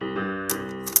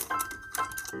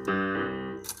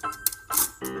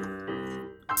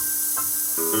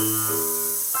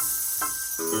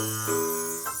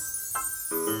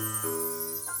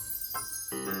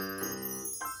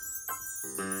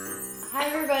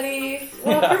everybody.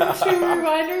 Welcome to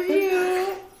Rewind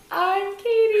Review. I'm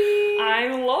Katie.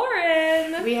 I'm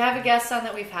Lauren. We have a guest on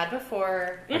that we've had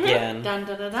before. Again. Dun,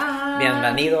 dun, dun, dun.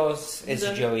 Bienvenidos is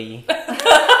Joey.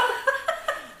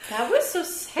 That was so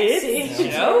sexy. It's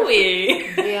Joey.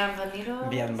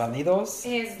 Bienvenidos. Bienvenidos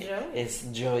Is Joey. is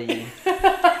Joey.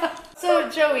 So,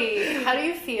 Joey, how do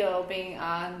you feel being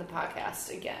on the podcast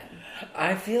again?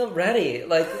 I feel ready.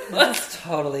 Like, this is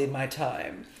totally my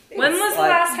time. When was the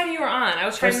last time you were on? I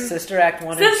was For trying. Sister Act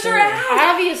 1 Sister and 2. Act!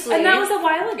 Obviously. And that was a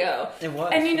while ago. It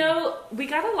was. And you know, we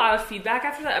got a lot of feedback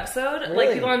after the episode. Really?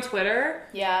 Like, people on Twitter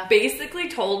Yeah. basically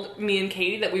told me and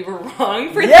Katie that we were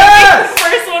wrong for Yes! thinking the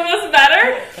first one was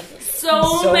better.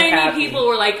 So many happy. people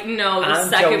were like, no, the I'm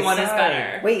second Joey's one is side.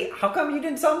 better. Wait, how come you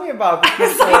didn't tell me about this?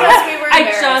 Because we were I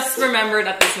embarrassed. just remembered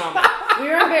at this moment. We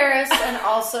were embarrassed and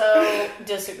also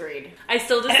disagreed. I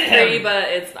still disagree, but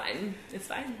it's fine. It's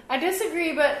fine. I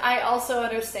disagree, but I also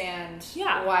understand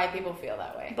Yeah. why people feel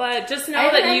that way. But just I know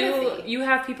have that empathy. you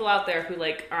have people out there who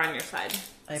like are on your side.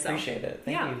 I So, appreciate it.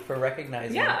 Thank yeah. you for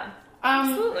recognizing Yeah, it.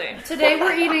 absolutely. Today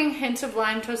we're eating Hint of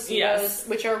Lime Tostitos, Yes.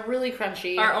 which are really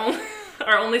crunchy. Our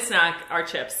only snack are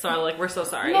chips. So like we're so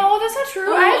sorry. No, that's not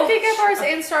true. Oh, I have peanut bars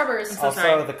and Starburst. so Also,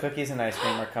 sorry. the cookies and ice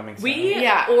cream are coming soon. We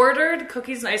Yeah. ordered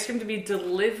cookies and ice cream to be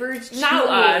delivered to Not we.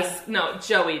 us. No,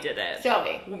 Joey did it.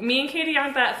 Joey. Me and Katie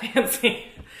aren't that fancy,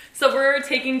 so we're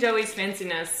taking Joey's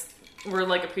fanciness. We're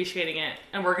like appreciating it,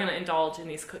 and we're gonna indulge in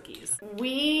these cookies.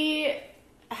 We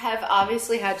have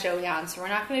obviously had Joey on, so we're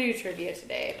not going to do trivia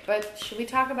today. But should we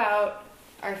talk about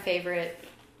our favorite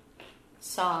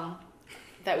song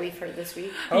that we've heard this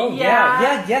week? Oh,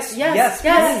 Yeah. yes, Yes, please. yes.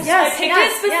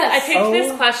 I picked yes.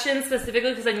 this question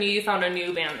specifically because I knew you found a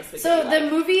new band this week. So that you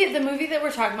the movie that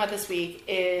we're talking about this week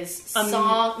is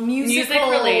musical music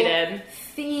related.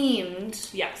 themed,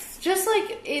 Yes. just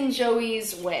like in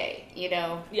Joey's way, you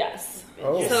know. Yes.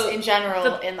 Oh. Just So in general,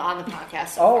 on the podcast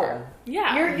so far.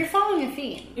 Yeah. You're following a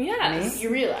theme. Yes. You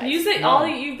realize. Music. No.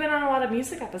 You've been on a lot of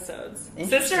music episodes.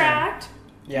 Interesting. Sister Act.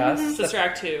 Yes. Sister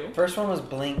Act 2. The first one was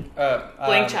Blank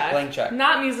Check. Blank Check.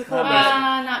 Not musical, but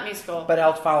Not musical. But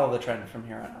I'll follow the trend from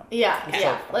here on out. Yeah.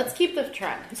 So- Let's keep the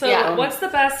trend. so yeah. what's the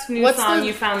best new What's song the-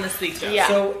 you found this week, Joe? Yeah.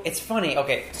 So it's funny.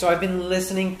 Okay, so I've been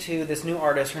listening to this new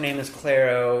artist. Her name is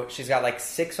Clairo. She's got like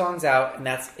 6 songs out, and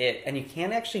that's it. And you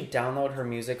can't actually download her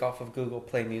music off of Google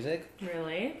Play Music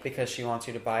Really? because she wants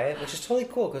you to buy it, which is totally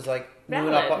cool because like new and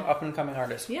Valid. up and coming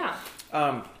artist. Yeah.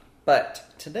 But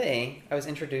today I was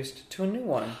introduced to a new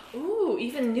one. Ooh,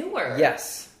 even newer.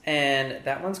 Yes, and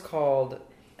that one's called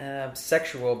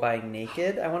 "Sexual" by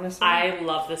Naked. I want to say. I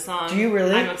love this song. Do you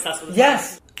really? I'm obsessed with this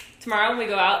Yes. song. Tomorrow when we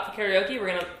go out for karaoke, we're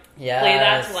gonna Yes. play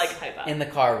that to like hype up. In the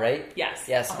car, right? Yes.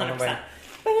 Yes. 100%.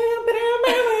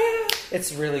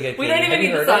 It's really good. We Katie. don't even Have you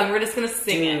need the heard song. it? We're just gonna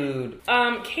sing Dude.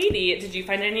 it. Katie, did you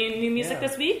find any new music Yeah.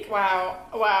 this week? Wow.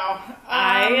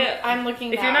 I'm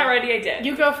looking. If now. you're not ready, I did.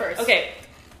 you go first. Okay,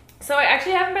 so I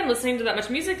actually haven't been listening to that much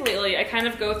music lately. I kind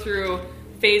of go through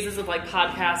phases of like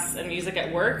podcasts and music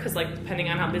at work because like depending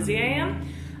on how busy I am.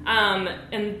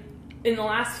 And in the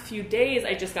last few days,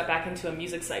 I just got back into a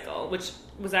music cycle, which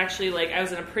was actually like I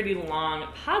was in a pretty long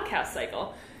podcast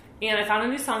cycle. And I found a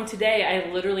new song today.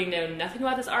 I literally know nothing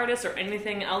about this artist or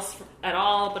anything else at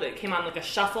all, but it came on like a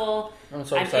shuffle. I'm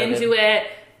so excited. into it.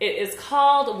 It is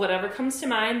called Whatever Comes to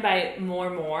Mind by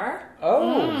More.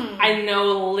 Oh. I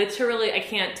know literally, I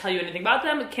can't tell you anything about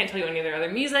them. I can't tell you any of their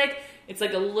other music. It's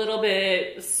like a little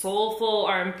bit soulful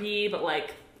R&B, but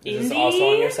like indie. Is this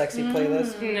also on your sexy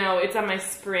playlist? No, it's on my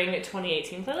spring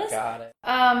 2018 playlist. Got it.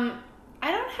 I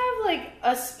don't have like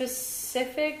a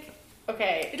specific.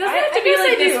 Okay. It doesn't have to be guess like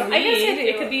I this do. week. I guess I do.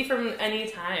 It could be from any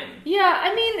time. Yeah,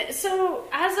 I mean, so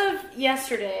as of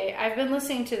yesterday, I've been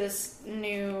listening to this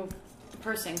new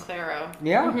person, Clairo,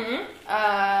 Yeah.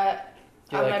 Mm-hmm.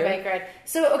 Do you on like my her? bike ride.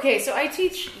 So, okay, so I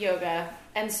teach yoga,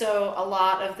 and so a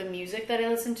lot of the music that I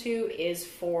listen to is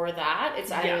for that.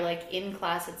 It's either Yeah. like in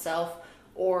class itself,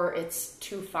 or it's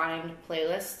to find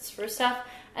playlists for stuff.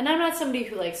 And I'm not somebody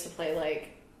who likes to play like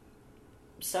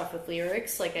stuff with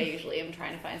lyrics. Like I usually am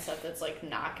trying to find stuff that's like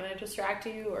not going to distract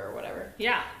you or whatever.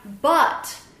 Yeah.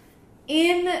 But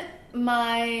in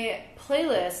my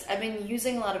playlist, I've been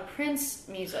using a lot of Prince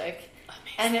music.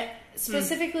 Amazing. And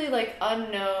specifically like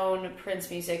unknown Prince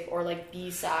music or like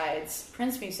B-sides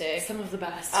Prince music. Some of the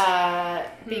best.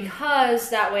 Because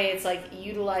that way it's like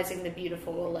utilizing the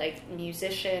beautiful like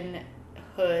musicianhood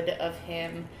of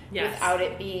him Yes. without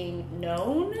it being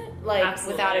known. Like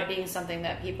Absolutely. without it being something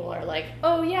that people are like,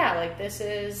 oh yeah, like this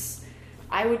is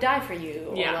I Would Die For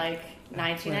You Yeah. or like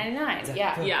 1999.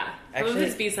 Yeah. Yeah. Some of Actually,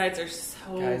 his B-sides are so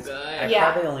guys, good. I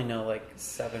Yeah. probably only know like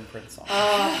 7 Prince songs.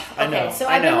 I I know, So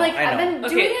I I've been know, like, I I've know. been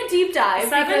Okay. doing a deep dive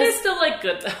 7 because is still like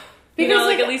good though. You Because, know,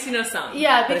 like like, at least you know some.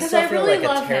 yeah, But I because still I feel really like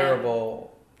love a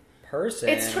terrible person.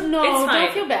 It's no, It's fine.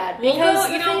 don't feel bad We'll because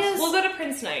go. You the know, thing is, we'll go to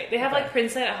Prince night. They have Okay. like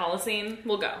Prince night at Holocene.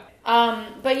 We'll go.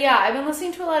 But yeah, I've been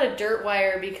listening to a lot of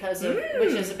Dirtwire because of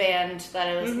which is a band that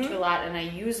I listen Mm-hmm. to a lot and I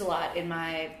use a lot in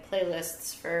my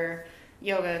playlists for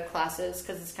yoga classes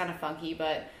because it's kind of funky.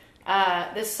 But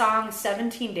this song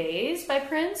 17 Days by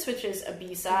Prince, which is a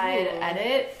B-side Ooh.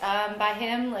 edit by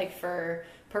him, like for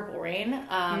Purple Rain,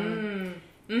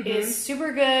 is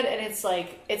super good. And it's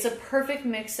like, it's a perfect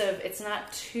mix of, it's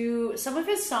not too, some of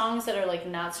his songs that are like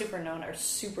not super known are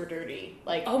super dirty.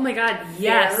 Like, Oh my god,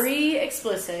 yes. very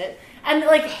explicit, and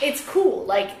like it's cool.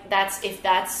 Like that's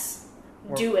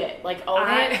do it. Like own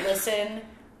it, listen,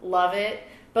 love it.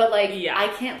 But like Yeah. I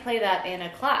can't play that in a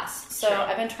class, so Sure.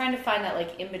 I've been trying to find that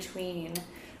like in between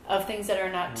of things that are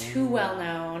not too well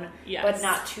known, Yes. but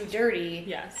not too dirty.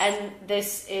 Yes. And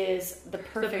this is the The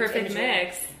perfect, perfect in between.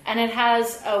 mix. And it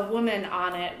has a woman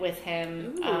on it with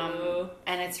him, Ooh.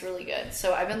 and it's really good.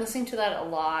 So I've been listening to that a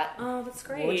lot. Oh, that's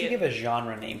great. What would you give a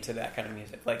genre name to that kind of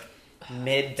music? Like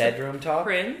mid-bedroom talk?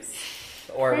 Prince?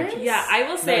 Or would you, Prince? Yeah, I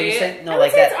will no, say. you said, no, I would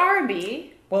like say it's that. R&B.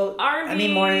 Well, I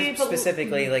mean more R&B, but-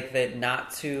 specifically like the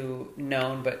not too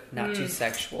known but not too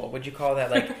sexual. Would you call that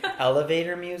like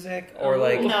elevator music or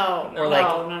like Ooh. No, or no,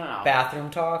 like no. bathroom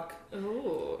talk?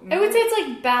 Ooh. I would say it's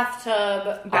like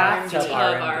bathtub Bathtub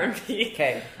R&B. R&B.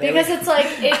 Okay, Because it's like,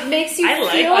 it makes you I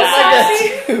like feel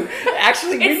that. sexy.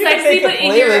 Actually, we It's need to sexy, make a but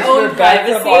in your playlist own for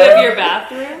bathtub privacy R&B. of your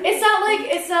bathroom.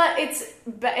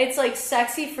 It's like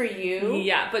sexy for you.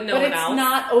 Yeah, but no but one it's else.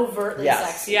 not overtly Yes,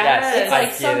 sexy. yes, It's I like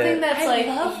get something it. that's I like,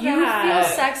 love you that.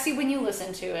 feel sexy when you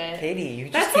listen to it. Katie, you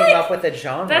just That's came like- up with a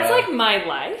genre. That's like my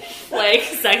life. Like,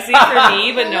 sexy for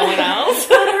me, but no one else.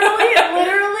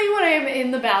 Literally, when I'm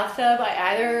in the bathtub,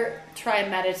 I either try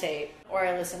and meditate or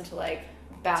I listen to like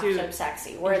bathtub Dude,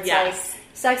 sexy, where it's yes. like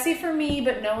sexy for me,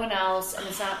 but no one else, and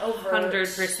it's not overt.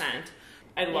 100%.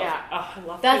 I love Yeah. Oh, I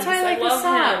love That's Prince. why I like love this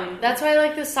song. him. That's why I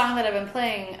like this song that I've been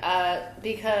playing,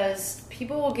 because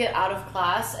people will get out of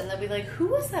class and they'll be like, "Who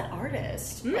was that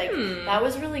artist? Like, that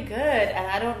was really good, and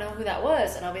I don't know who that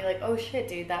was." And I'll be like, "Oh shit,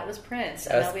 dude, that was Prince."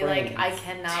 And That's they'll be like, Prince. "I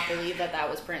cannot believe that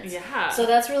was Prince." Yeah. So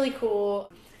that's really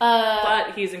cool.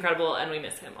 But he's incredible, and we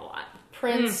miss him a lot.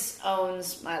 Prince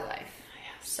owns my life.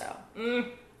 So.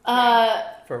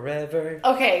 Forever.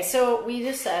 Okay, so we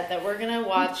just said that we're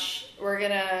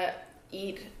gonna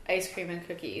eat ice cream and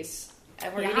cookies,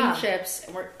 and we're Yeah. eating chips,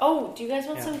 and do you guys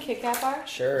want some Kit Kat bar?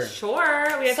 Sure.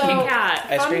 Sure, we have So- Kit Kat.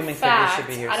 Ice Fun cream and cookies fact, should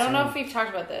be here I don't know soon. if we've talked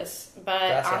about this, but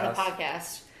Gracias. on the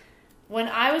podcast, when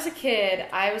I was a kid,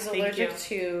 I was Thank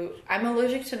I'm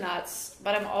allergic to nuts,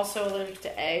 but I'm also allergic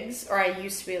to eggs, or I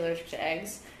used to be allergic to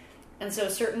eggs. And so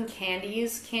certain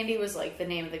candy was like the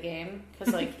name of the game,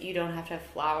 because like you don't have to have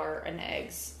flour and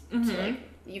eggs. So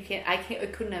like I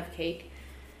couldn't have cake.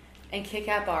 And Kit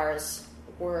Kat bars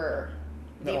were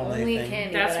the The only only thing.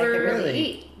 candy That's that I could where- really Really?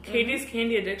 eat. Katie's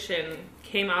candy addiction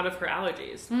came out of her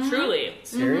allergies. Truly.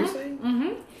 Seriously?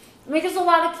 Because a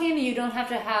lot of candy you don't have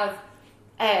to have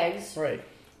eggs. Right.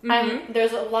 And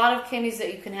there's a lot of candies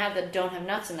that you can have that don't have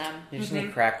nuts in them. You just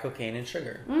need crack cocaine and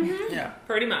sugar. Yeah.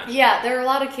 Pretty much. Yeah, there are a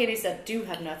lot of candies that do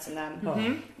have nuts in them.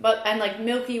 Oh. And like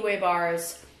Milky Way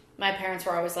bars, my parents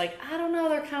were always like, I don't know,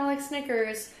 they're kind of like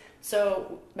Snickers.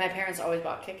 So my parents always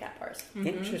bought Kit Kat bars.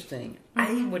 Interesting.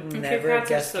 I would Kit never Kats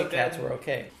are guess so Kit Kats good. were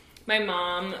okay. My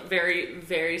mom, very,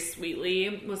 very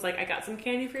sweetly, was like, I got some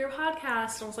candy for your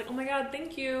podcast. And I was like, oh my god,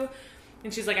 thank you.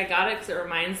 And she's like, I got it because it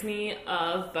reminds me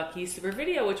of Bucky's Super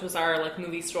Video, which was our like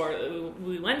movie store that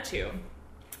we went to.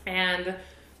 And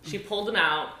she pulled them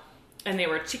out, and they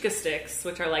were Chica Sticks,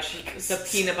 which are like the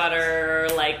peanut butter,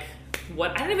 like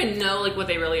what I don't even know like what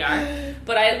they really are.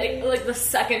 But I like the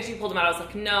second she pulled them out, I was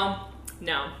like, no,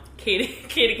 Katie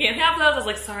can't have those. I was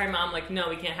like, sorry, Mom, like no,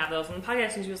 we can't have those on the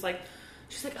podcast. And she's like,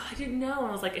 oh, I didn't know. And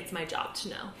I was like, it's my job to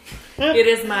know. It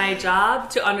is my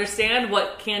job to understand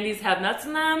what candies have nuts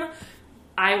in them.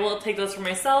 I will take those for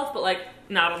myself, but like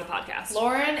not on the podcast.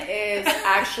 Lauren is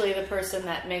actually the person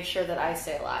that makes sure that I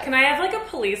stay alive. Can I have like a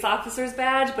police officer's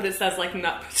badge, but it says like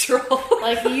Nut Patrol?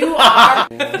 Like you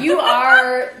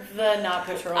are the Nut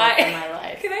Patrol in my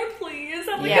life. Can I please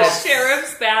have like Yes. a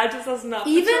sheriff's badge that says Nut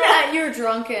Even Patrol? at your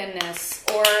drunkenness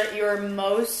or your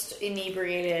most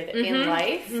inebriated in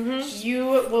life, you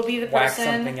will be the Whack person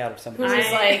something out of who something.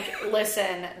 is like,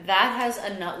 listen, that has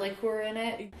a nut liquor in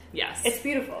it. Yes. It's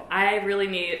beautiful. I really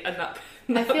need a Nut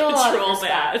I feel a lot of Patrol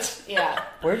badge. respect. Yeah.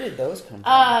 Where did those come from?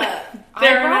 I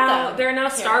There brought are them. now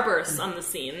Here. Starbursts on the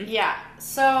scene. Yeah. The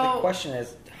So, question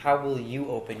is, how will you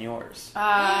open yours?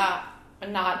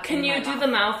 not. Can in you my do mouth. the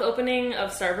mouth opening of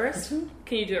Starburst?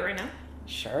 Can you do it right now?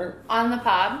 Sure. On the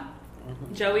pod,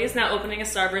 Joey is now opening a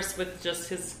Starburst with just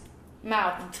his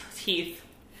mouth, teeth.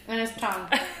 and his tongue.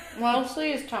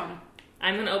 Mostly his tongue.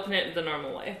 I'm gonna open it the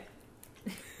normal way.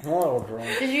 I'm a little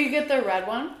drunk. Did you get the red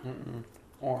one?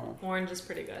 Oh. Orange is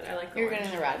pretty good. I like the You're orange.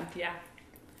 getting the red. Yeah.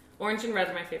 Orange and red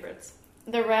are my favorites.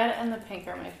 The red and the pink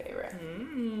are my favorite.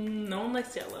 No one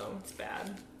likes yellow. It's bad.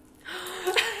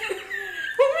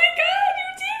 Oh my god, you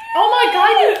did it! Oh my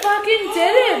god, you fucking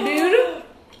did it, dude!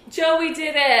 Joey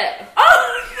did it! Oh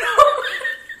no!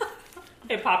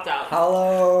 It popped out.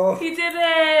 Hello. He did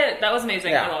it! That was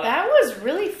amazing. Yeah. I love it. That was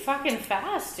really fucking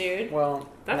fast, dude. Well,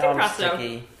 That's now I'm impressive.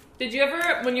 sticky. Did you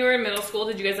ever, when you were in middle school,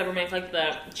 did you guys ever make like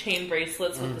the chain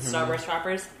bracelets with the Starburst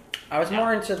wrappers? I was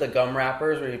more into the gum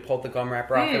wrappers where you pulled the gum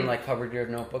wrapper off and like covered your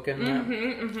notebook in that.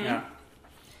 Yeah.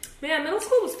 Man, middle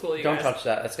school was cool, you Don't guys. touch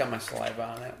that. It's got my saliva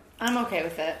on it. I'm okay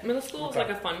with it. Middle school was Okay.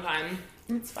 like a fun time.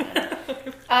 It's fine.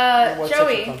 What's such a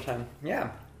Joey, fun time?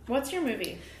 Yeah. what's your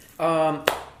movie?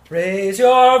 Raise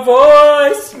your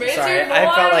voice. Raise Sorry, your I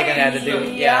felt like I had to voice.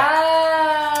 do.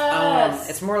 Yes!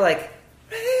 It's more like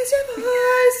raise your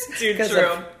voice. Dude, 'Cause true.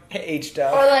 of aged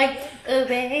up. Or like,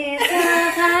 raise your voice.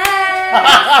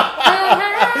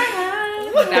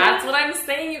 That's what I'm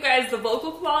saying, you guys. The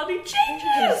vocal quality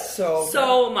changes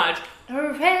so much.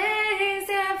 Raise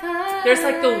your voice. There's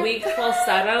like the weak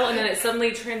falsetto, and then it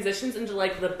suddenly transitions into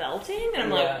like the belting, and I'm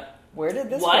like, Yeah. Where did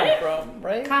this What? come from?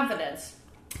 Right? Confidence.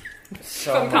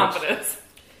 So from much. confidence.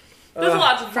 There's a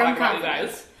lot to From talk about, you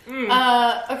confidence.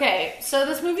 guys. Okay, so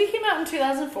this movie came out in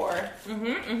 2004.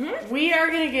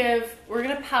 We're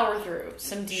gonna power through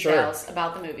some details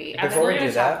about the movie. And then Before we're we gonna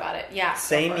do talk that, about it. Yeah.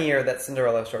 Same go for it. year that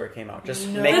Cinderella story came out. Just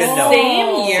No. make The a note.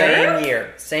 same year? Same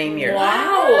year. Same year.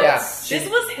 Wow. Yeah. This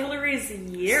was Hillary's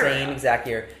year. Same exact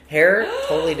year. Hair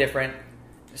totally different.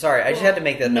 Sorry, I just had to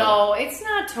make that note. No, it's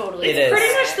not totally. It is.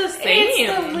 Pretty much the same.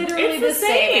 It's literally It's the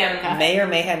same haircut. May or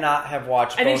may not have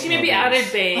watched. I think both she maybe movies. added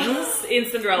bangs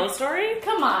in Cinderella Story.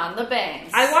 Come on, the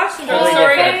bangs. I watched Cinderella Totally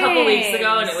Story a different. couple weeks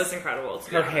ago, and it was incredible. To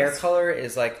be Her honest. hair color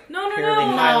is like No, no, purely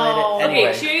no. highlighted. No. Anyway,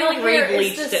 Okay, she like Her hair is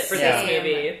re-bleached the it for same. this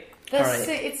movie. Alright.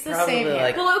 It's the Probably same hair.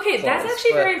 like- Well, okay, that's Close,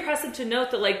 actually but- very impressive to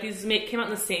note that like these came out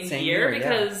in the same Same year year,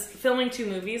 because filming two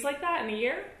movies like that in a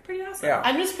year, pretty awesome. Yeah.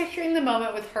 I'm just picturing the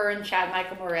moment with her and Chad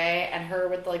Michael Murray and her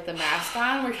with like the mask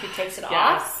on where she takes it off.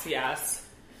 Yes, yes.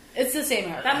 It's the same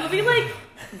hair. That movie like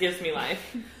gives me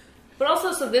life. But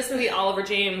also, so this movie, Oliver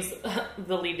James,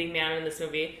 the leading man in this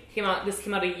movie, came out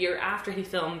a year after he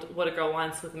filmed What a Girl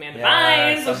Wants with Amanda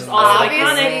Bynes, which is also Obviously,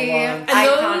 iconic. And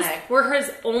those iconic. were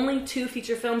his only two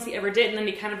feature films he ever did, and then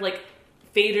he kind of like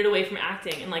faded away from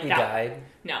acting and like He that. died.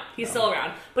 No, he's still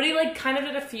around, but he like kind of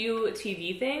did a few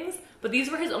TV things. But these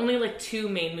were his only like two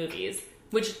main movies,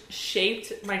 which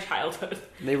shaped my childhood.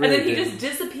 They and really then he did. just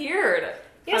disappeared.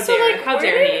 Yeah, How so dare, like, how where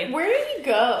dare did, he? Where did he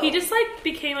go? He just like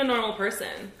became a normal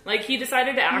person. Like he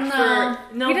decided to act no,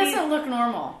 for no. he doesn't look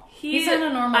normal. He's not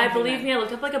a normal. I believe human. me. I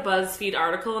looked up like a BuzzFeed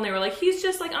article, and they were like, he's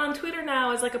just like on Twitter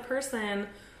now as like a person.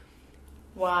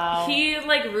 Wow. He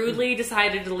like rudely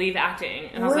decided to leave acting,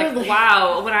 and I was Rudely. like,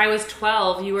 wow. When I was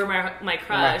 12, you were my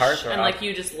crush, heartthrob. and like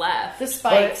you just left. the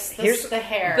spikes, But here's- the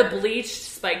hair. The bleached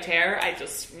spiked hair. I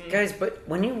just Guys, but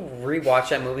when you rewatch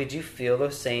that movie, do you feel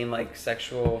those same like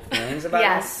sexual feelings about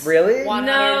Yes. it? Really? One-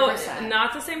 No, 100%.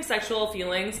 not the same sexual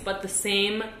feelings, but the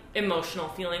same emotional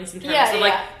feelings in terms Yeah, of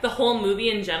like yeah. the whole movie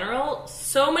in general.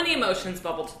 So many emotions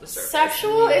bubble to the surface.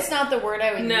 Sexual is not the word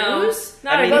I would No, use.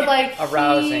 not I mean, but like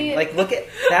arousing. he- Like, look at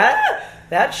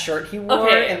that shirt he wore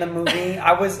Okay. in the movie.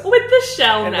 I was With the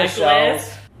shell in the necklace.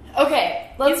 shells. Okay,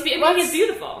 let's He's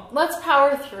beautiful. let's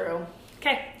power through.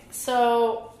 Okay.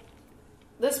 So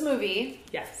this movie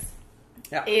Yes.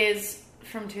 is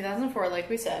from 2004, like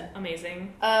we said.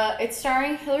 Amazing. It's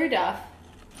starring Hilary Duff.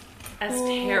 As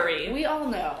who Terry. We all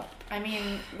know. I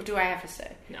mean, what do I have to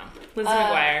say? No. Lizzie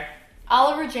McGuire.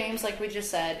 Oliver James, like we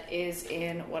just said, is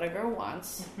in What a Girl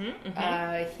Wants.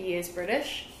 Mm-hmm. He is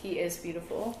British. He is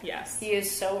beautiful. Yes. He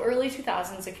is so early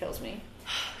 2000s it kills me.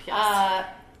 Yes.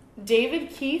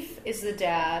 David Keefe is the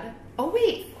dad. Oh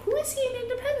wait, who is he in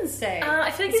Independence Day?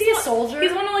 I feel like is he a soldier?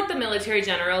 He's one of like the military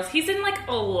generals. He's in like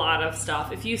a lot of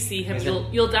stuff. If you see him, He's in-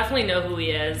 you'll definitely know who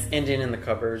he is. Indian in the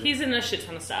cupboard. He's in a shit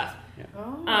ton of stuff.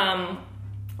 Oh.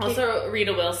 Also,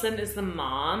 Rita Wilson is the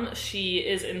mom. She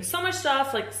is in so much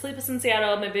stuff, like Sleepless in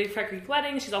Seattle, My Big Fat Greek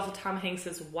Wedding. She's also Tom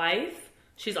Hanks' wife.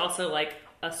 She's also, like,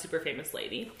 a super famous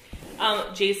lady.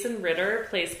 Jason Ritter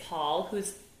plays Paul,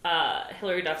 who's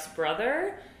Hilary Duff's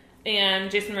brother. And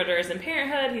Jason Ritter is in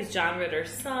Parenthood. He's John Ritter's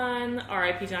son.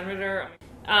 R.I.P. John Ritter.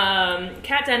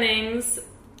 Kat Dennings,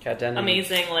 Kat Dennings.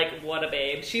 amazing, like, what a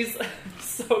babe. She's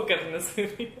so good in this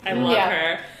movie. I love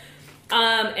her.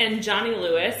 And Johnny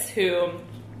Lewis, who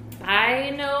I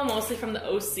know mostly from the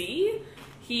OC.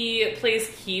 He plays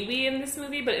Kiwi in this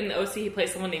movie, but in the OC he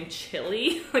plays someone named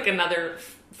Chili, like another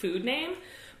food name.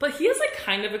 But he has like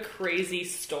kind of a crazy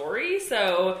story.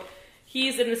 So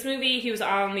he's in this movie, he was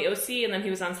on the OC, and then he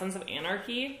was on Sons of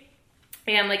Anarchy.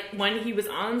 And like when he was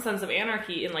on Sons of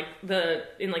Anarchy in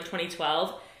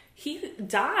 2012, he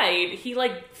died. He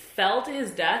like fell to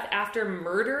his death after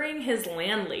murdering his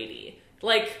landlady.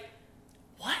 Like,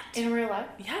 what? In real life?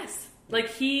 Yes.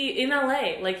 Like in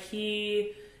LA, like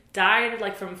he died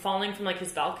like from falling from like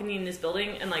his balcony in his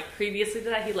building, and like previously to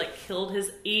that he like killed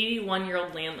his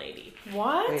 81-year-old landlady.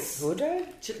 What? Wait, who died?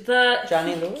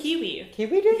 Johnny Lewis? Kiwi.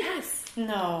 Kiwi did? Yes.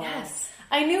 No. Yes.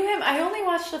 I knew him. I only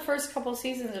watched the first couple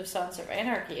seasons of Sons of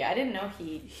Anarchy. I didn't know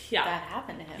that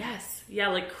happened to him. Yes. Yeah,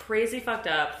 like crazy fucked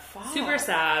up. Fuck. Super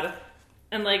sad.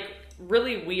 And like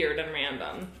really weird and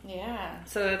random. Yeah.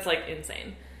 So that's like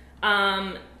insane.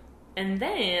 And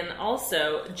then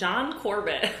also John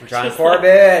Corbett. John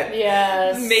Corbett.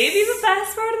 Yes. Maybe the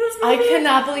best part of this I movie.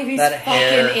 cannot believe he's That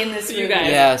hair. fucking in this movie. You guys.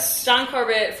 Yes. John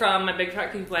Corbett from My Big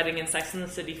Fat Greek Wedding and Sex and the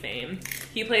City fame.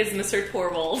 He plays Mr.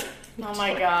 Torvald. Oh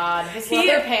my god. His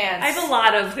leather pants. I have a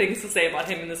lot of things to say about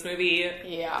him in this movie.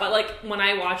 Yeah. But like when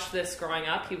I watched this growing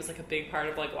up, he was like a big part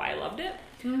of like why I loved it.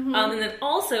 Mm-hmm. And then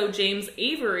also James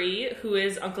Avery, who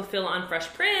is Uncle Phil on Fresh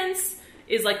Prince,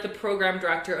 is like the program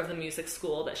director of the music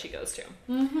school that she goes to.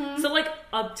 Mm-hmm. So like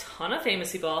a ton of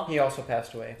famous people. He also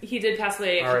passed away. He did pass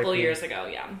away a couple of R.I.P. years ago,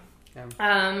 yeah.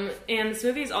 And this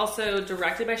movie is also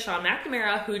directed by Sean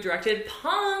McNamara, who directed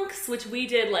Punks, which we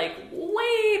did like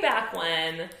way back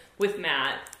when with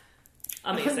Matt.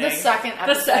 Amazing. The second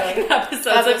episode. The second episode.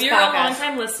 Of So if this you're podcast. a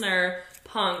long-time listener,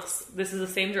 Punks, this is the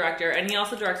same director, and he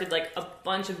also directed like a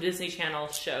bunch of Disney Channel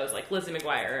shows like Lizzie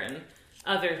McGuire and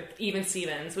other, Even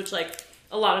Stevens, which like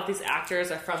a lot of these actors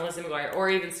are from Lizzie McGuire or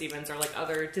Even Stevens or like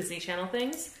other Disney Channel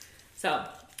things. So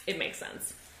it makes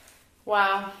sense.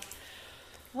 Wow.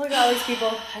 Look at all these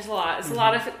people. There's a lot. It's a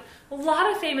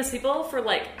lot of famous people for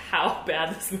like how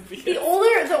bad this movie is. The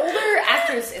older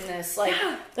actors in this, like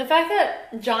the fact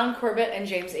that John Corbett and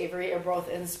James Avery are both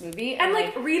in this movie, And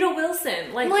like Rita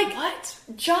Wilson, like what?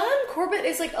 John Corbett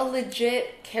is like a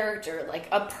legit character, like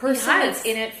a person Yes. that's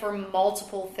in it for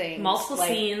multiple things, Multiple like,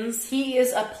 scenes. He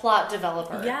is a plot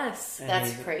developer. Yes.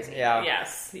 That's crazy. Yeah.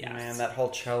 Yes. Man, that whole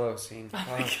cello scene.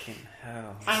 Fucking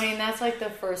hell. I mean, that's like the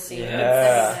first scene.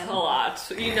 Yeah. A lot.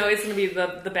 You know he's going to be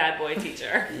the bad boy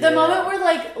teacher. The moment where,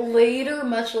 like,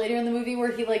 much later in the movie,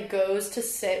 where he, like, goes to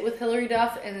sit with Hilary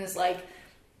Duff and is like,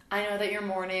 I know that you're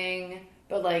mourning,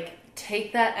 but, like,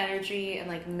 take that energy and,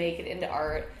 like, make it into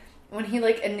art. When he,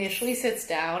 like, initially sits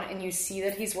down and you see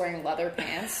that he's wearing leather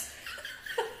pants.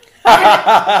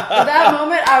 At that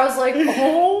moment, I was like,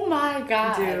 oh my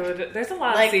god. Dude, there's a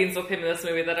lot Like- of scenes with him in this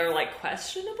movie that are, like,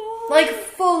 questionable. Like,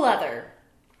 full leather.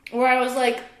 Where I was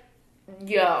like,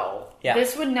 yo,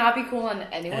 this would not be cool on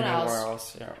anyone Anywhere else.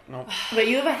 else. Yeah. Nope. But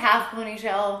you have a half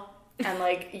ponytail, and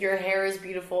like your hair is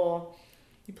beautiful.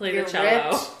 You play You're the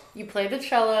cello. ripped. You play the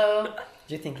cello.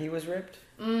 Do you think he was ripped?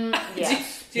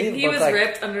 Yes. Do you think he looked was like-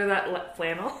 ripped under that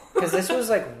flannel? Because this was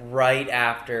like right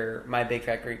after My Big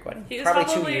Fat Greek Wedding. He was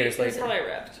Probably 2 years He was later. probably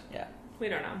ripped. Yeah. We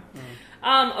don't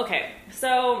know. Okay,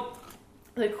 so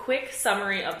the quick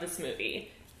summary of this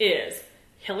movie is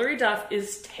Hilary Duff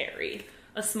is Terry,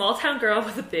 a small town girl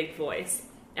with a big voice.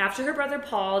 After her brother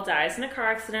Paul dies in a car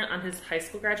accident on his high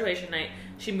school graduation night,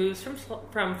 she moves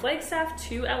from Flagstaff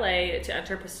to LA to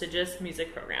enter a prestigious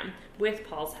music program with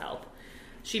Paul's help.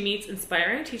 She meets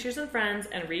inspiring teachers and friends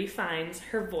and refines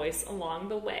her voice along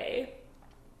the way.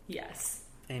 Yes.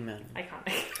 Amen.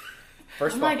 Iconic.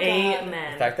 First of Oh all, my God.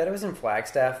 Amen. the fact that it was in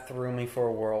Flagstaff threw me for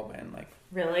a whirlwind. Like,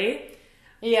 Really?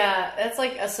 Yeah, that's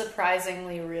like a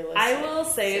surprisingly realistic. I will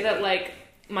say city. that, like,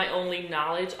 my only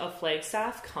knowledge of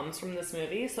Flagstaff comes from this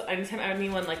movie. So anytime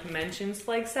anyone, like, mentions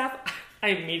Flagstaff, I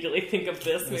immediately think of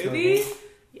this movie.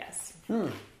 Yes.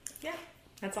 Yeah.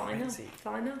 That's all I know. Fancy. That's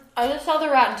all I know. I just saw the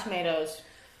Rotten Tomatoes.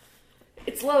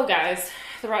 It's low, guys.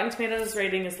 The Rotten Tomatoes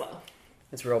rating is low.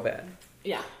 it's real bad.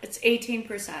 Yeah. It's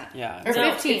 18%. Yeah. Or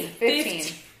No, 15. it's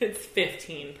 15. It's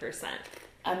 15%.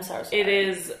 I'm sorry. It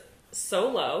is so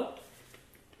low,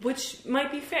 which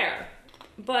might be fair,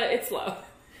 but it's low.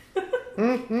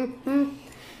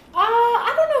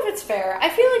 I don't know if it's fair. I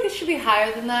feel like it should be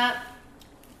higher than that.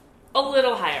 A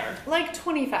little higher. Like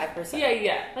 25%.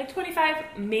 Yeah. Like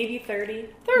 25, maybe 30.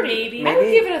 30. Maybe. I would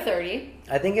give it a 30.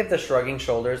 I think if the Shrugging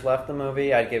Shoulders left the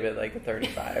movie, I'd give it like a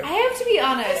 35. I have to be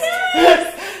honest.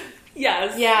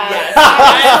 Yes. Yeah, Yes.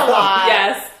 that's a lot.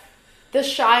 Yes. The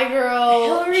Shy Girl.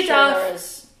 Hilary Duff.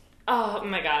 shoulders. Oh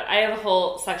my god. I have a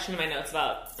whole section in my notes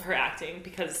about her acting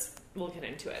because we'll get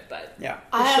into it, but Yeah.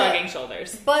 the shrugging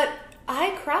shoulders. But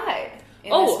I cried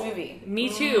in this movie. Me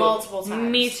too. Multiple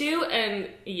times. Me too, and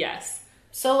yes.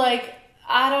 So, like,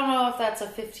 I don't know if that's a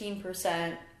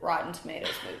 15% Rotten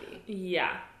Tomatoes movie.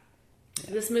 Yeah.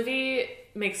 This movie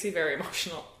makes me very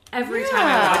emotional every time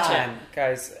I watch it.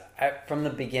 Guys, from the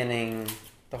beginning,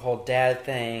 the whole dad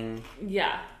thing,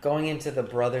 Yeah. going into the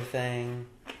brother thing,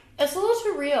 It's a little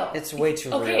too real. it's way too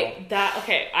real. It's a little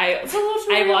too I have a lot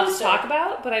to realistic. talk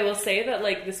about, but I will say that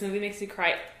like this movie makes me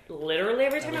cry literally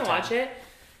every time I watch it,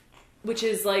 which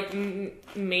is like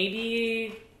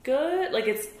maybe good. Like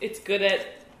it's good at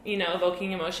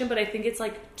evoking emotion, but I think it's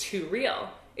like too real.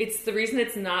 It's the reason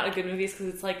it's not a good movie is because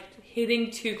it's like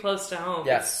hitting too close to home.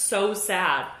 Yes. It's so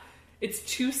sad. It's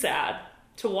too sad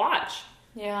to watch.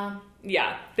 Yeah.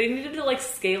 Yeah, they needed to like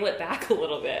scale it back a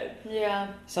little bit. Yeah.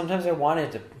 Sometimes I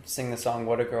wanted to sing the song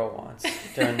 "What a Girl Wants"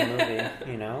 during the movie.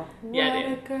 Yeah, What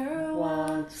dude. a girl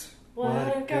wants,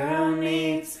 What a girl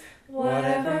needs,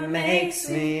 whatever makes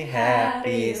me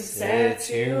happy sets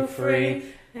you free.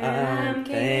 I'm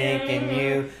thanking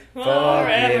you for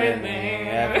giving me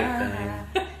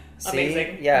everything. See?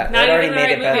 Amazing. Yeah, Not that already even the made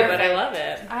right it movie, better. but I love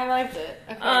it. I liked it.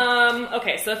 Okay.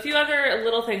 Okay, so a few other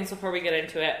little things before we get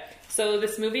into it. So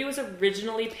this movie was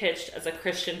originally pitched as a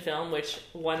Christian film, which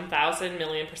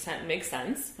 1,000,000,000% makes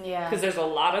sense. Yeah. Because there's a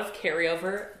lot of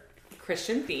carryover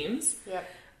Christian themes,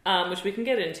 Yep. which we can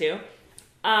get into.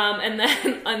 And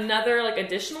then another like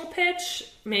additional pitch,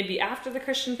 maybe after the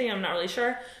Christian theme, I'm not really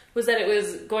sure, was that it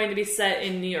was going to be set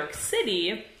in New York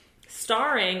City,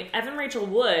 starring Evan Rachel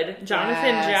Wood, Jonathan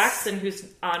Yes. Jackson, who's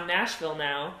on Nashville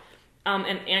now,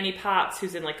 and Annie Potts,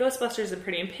 who's in like Ghostbusters and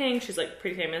Pretty in Pink. She's like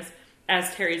pretty famous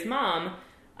as Terry's mom,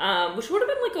 which would have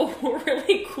been like a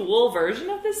really cool version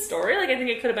of this story. Like I think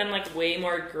it could have been like way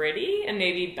more gritty and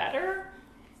maybe better,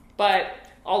 but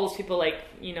all those people like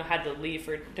had to leave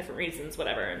for different reasons,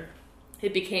 whatever, and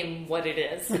it became what it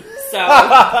is. So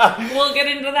we'll get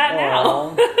into that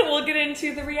now. We'll get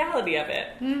into the reality of it.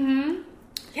 Mm-hmm.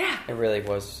 Yeah. It really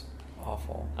was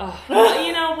awful. Oh,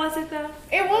 was it though?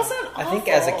 It wasn't awful. I think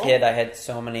as a kid, I had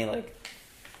so many like.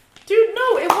 Dude,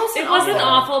 no, it wasn't It wasn't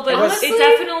awful, but Honestly, it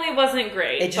definitely wasn't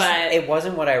great. It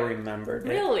wasn't what I remembered.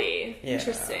 Really Yeah.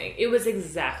 Interesting. It was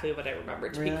exactly what I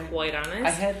remembered, to be quite honest. I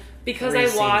had because three I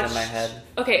scenes watched. in my head.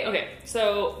 Okay.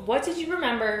 So, what did you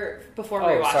remember before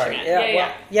we were watching sorry.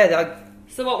 it? Yeah.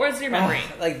 So, what was your memory?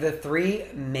 Like the three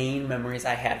main memories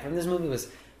I had from this movie was,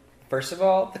 first of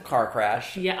all, the car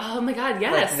crash. Yeah. Oh my God.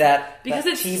 Yes. Like that because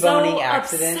that it's T-boning so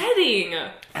accident. upsetting.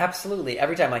 Absolutely.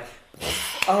 Every time, like,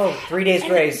 3 Days And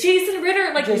Grace. Jason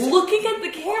Ritter, like looking at the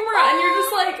camera, and you're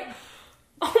just like,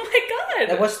 oh my God.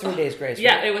 That was 3 Days Grace. Right?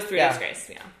 Yeah, it was 3 Days Grace.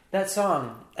 Yeah. That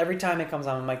song. Every time it comes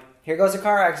on, I'm like, here goes a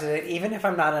car accident. Even if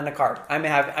I'm not in a car, I'm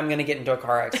going to get into a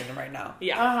car accident right now.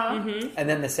 Yeah. Uh-huh. And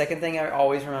then the second thing I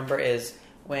always remember is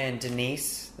when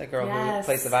Denise, the girl who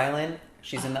plays the violin,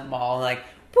 she's in the mall and like,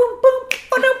 boom, boom,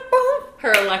 ba-dum, boom.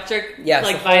 Her electric, Yes,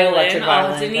 like the whole violin. electric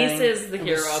violin Denise thing. is the It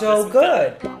hero. was of so this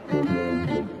good.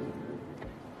 film.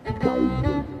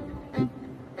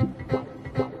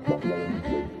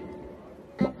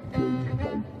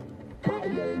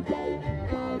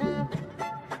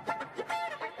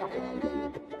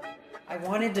 I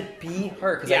wanted to be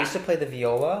her because Yeah. I used to play the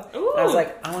viola. Ooh. And I was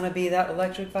like, I want to be that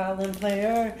electric violin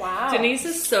player. Wow. Denise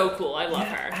is so cool. I love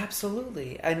Yeah, her.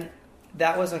 absolutely. And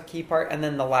that was a key part. And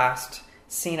then the last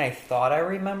scene I thought I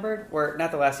remembered, or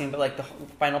not the last scene, but like the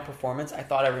final performance, I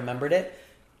thought I remembered it.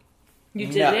 You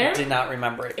No, didn't? did not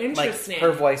remember it. Interesting. Like,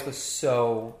 her voice was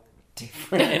so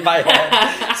different in my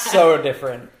head. So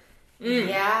different.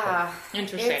 Yeah.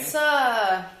 Interesting. It's,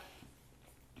 not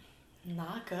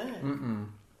good.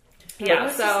 Yeah,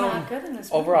 It's so just not good in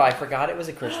this movie. Overall, I forgot it was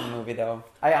a Christian movie, though.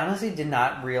 I honestly did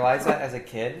not realize that as a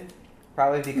kid.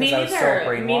 Probably because me I was so neither.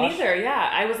 brainwashed. Me neither. Yeah,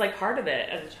 I was like part of it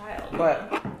as a child.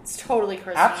 But It's totally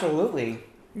Christian. absolutely.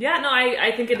 Yeah, no,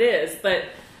 I think it is, but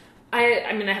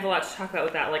I mean, I have a lot to talk about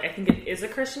with that. Like, I think it is a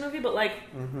Christian movie, but like,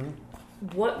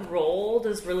 what role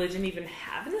does religion even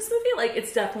have in this movie? Like,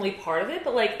 it's definitely part of it,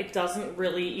 but like, it doesn't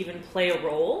really even play a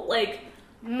role. Like,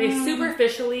 they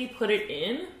superficially put it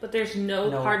in, but there's no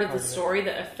part of the story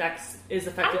that is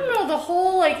I affected. don't know, the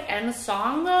whole, like, end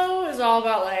song, though, is all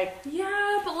about, like,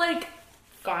 Yeah, but like,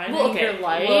 finding your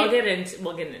light. we'll get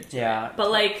into Yeah. it. But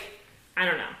like, I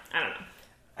don't know.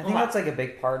 I think that's like a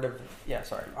big part of. Yeah,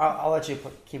 sorry. I'll let you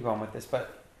keep going with this,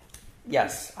 but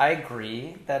yes, I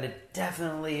agree that it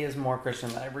definitely is more Christian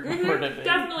than I remembered it being.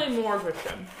 Definitely more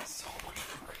Christian. So much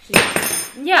more Christian.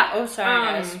 Yeah. Oh,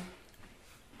 sorry, guys.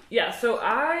 Yeah, so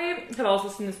I have also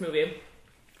seen this movie.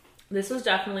 This was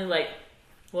definitely, like,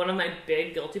 one of my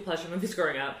big guilty pleasure movies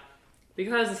growing up.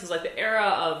 Because this was, like, the era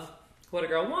of What a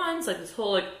Girl Wants, like, this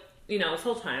whole, like, you know, this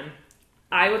whole time.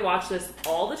 I would watch this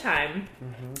all the time.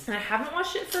 And I haven't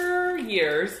watched it for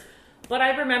years. But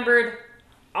I remembered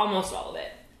almost all of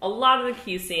it. A lot of the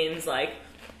key scenes, like,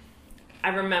 I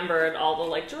remembered all the,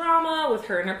 like, drama with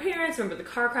her and her parents. I remember the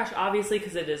car crash, obviously,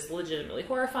 because it is legitimately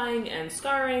horrifying and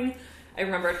scarring. I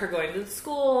remembered her going to the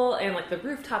school and, like, the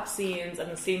rooftop scenes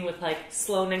and the scene with, like,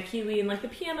 Sloane and Kiwi in, like, the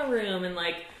piano room and,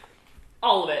 like,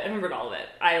 all of it. I remembered all of it.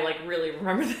 I, like, really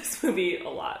remember this movie a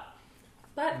lot.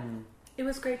 But it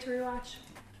was great to rewatch.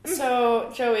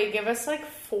 So, Joey, give us, like,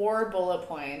 4 bullet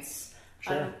points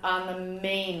Sure. on the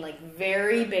main, like,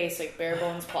 very basic, bare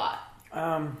bones plot.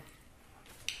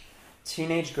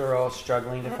 Teenage girl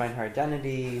struggling to find her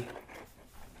identity.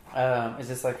 Is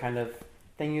this like kind of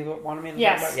thing you wanted me to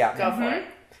talk about? Yeah. Go for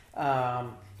it.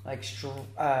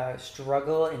 Like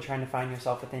struggle in trying to find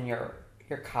yourself within your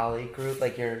colleague group,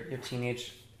 like your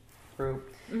teenage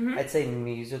group. I'd say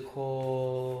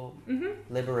musical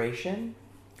liberation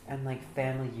and like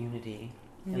family unity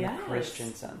in Yes. a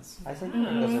Christian sense. I think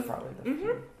those are probably the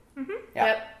few. Yeah.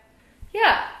 Yep.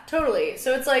 Yeah, totally.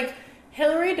 So it's like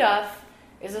Hilary Duff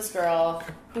is this girl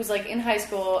who's like in high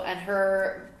school and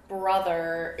her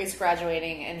brother is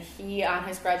graduating and he on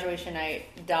his graduation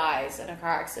night dies in a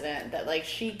car accident that like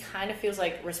she kind of feels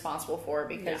like responsible for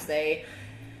because they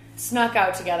snuck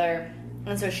out together,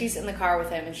 and so she's in the car with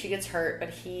him and she gets hurt but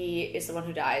he is the one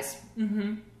who dies.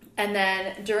 And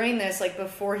then during this, like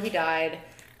before he died,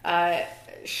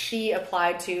 she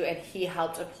applied to and he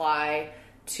helped apply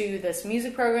to this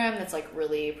music program that's like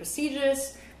really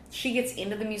prestigious. She gets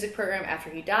into the music program after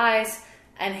he dies,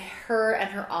 and her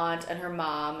aunt and her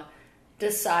mom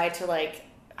decide to like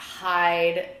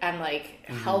hide and like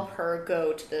help her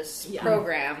go to this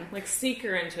program. Like sneak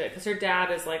her into it because her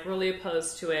dad is like really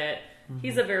opposed to it.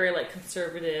 He's a very like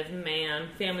conservative man,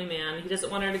 family man. He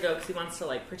doesn't want her to go because he wants to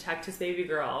like protect his baby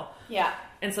girl. Yeah.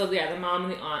 And so the mom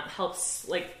and the aunt helps.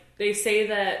 Like they say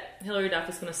that Hilary Duff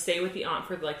is going to stay with the aunt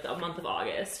for like the month of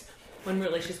August, when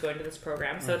really she's going to this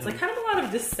program. So it's like kind of a lot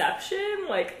of deception.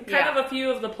 Like kind of a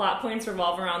few of the plot points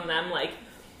revolve around them like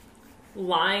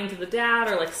lying to the dad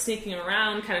or like sneaking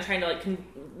around, kind of trying to like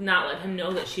not let him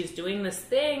know that she's doing this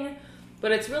thing.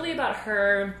 But it's really about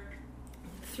her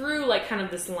through like kind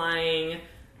of this lying,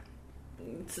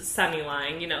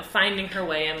 semi-lying, you know, finding her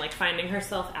way and like finding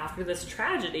herself after this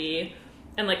tragedy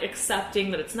and like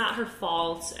accepting that it's not her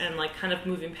fault and like kind of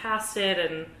moving past it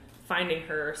and finding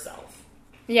herself.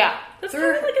 Yeah. That's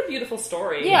kind of like a beautiful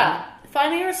story. Yeah.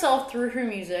 Finding herself through her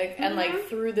music and like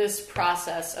through this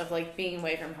process of like being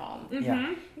away from home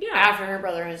Yeah. after her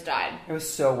brother has died. It was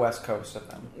so West Coast of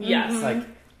them. Yes. Like,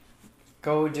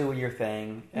 go do your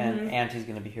thing, and Auntie's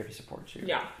going to be here to support you.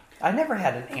 Yeah. I never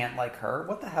had an aunt like her.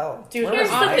 What the hell? Dude, Where her was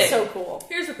the aunt I? is thing. so cool.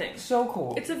 Here's the thing. So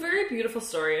cool. It's a very beautiful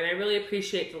story, and I really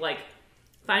appreciate the like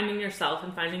finding yourself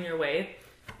and finding your way.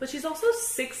 But she's also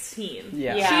 16.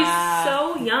 Yeah. Yeah. She's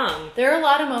so young. There are a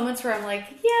lot of moments where I'm like,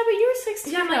 yeah, but you were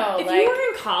 16 Yeah, I'm though. like, if you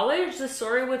were in college, the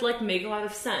story would like make a lot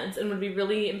of sense and would be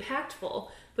really impactful.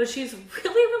 But she's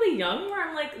really, really young. Where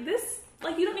I'm like, this,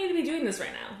 like, you don't need to be doing this right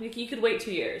now. You could wait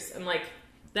 2 years, and like,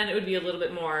 then it would be a little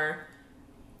bit more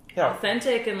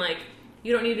authentic, and like,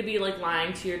 you don't need to be like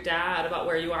lying to your dad about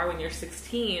where you are when you're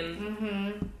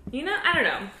 16. You know, I don't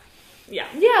know. Yeah.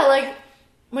 Yeah, like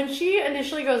when she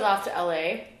initially goes off to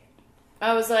LA,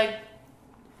 I was like,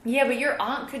 yeah, but your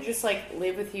aunt could just like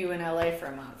live with you in LA for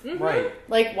a month. Right.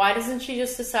 Like, why doesn't she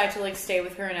just decide to like stay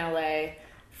with her in LA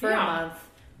for a month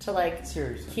to like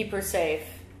Seriously. keep her safe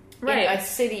in a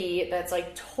city that's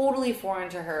like totally foreign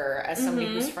to her as somebody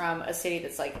who's from a city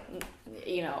that's like,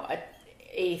 you know, an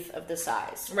eighth of the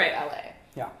size of LA.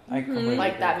 Yeah, I completely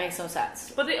Like, agree. that makes no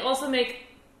sense. But they also make,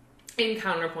 in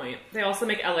counterpoint, they also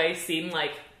make LA seem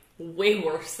like way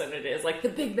worse than it is. Like the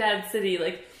big bad city.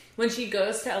 Like when she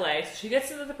goes to LA, so she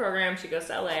gets into the program, she goes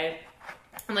to LA,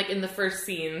 and like in the first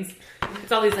scenes,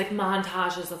 it's all these like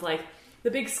montages of like the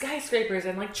big skyscrapers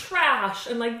and like trash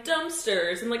and like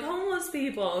dumpsters and like homeless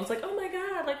people. And it's like, oh my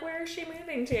god, like where is she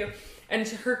moving to? And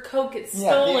her coat gets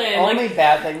stolen. The only like,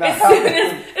 bad thing that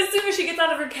as soon as she gets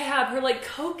out of her cab, her like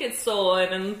coat gets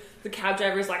stolen, and the cab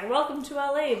driver's like, "Welcome to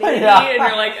LA, baby," and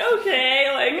you're like, "Okay,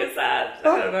 like is that? I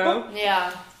don't know,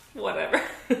 Yeah. whatever."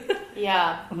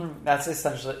 Yeah. That's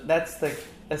the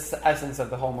essence of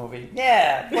the whole movie.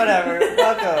 Yeah, whatever.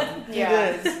 Welcome. Do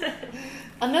Yeah. this.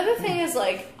 Another thing is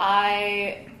like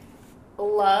I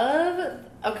love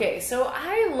Okay, so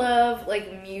I love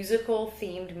like musical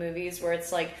themed movies where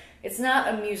it's like it's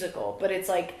not a musical, but it's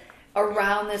like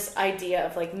around this idea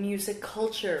of like music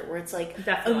culture where it's like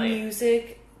Definitely. a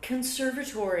music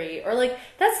conservatory or like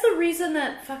that's the reason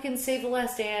that fucking Save the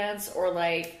Last Dance or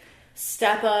like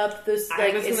Step Up this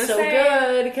like is so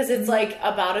good because it's like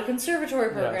about a conservatory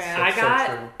program. Yes. I so got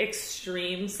true.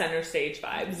 extreme center stage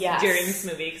vibes Yes. during this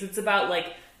movie because it's about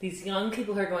like these young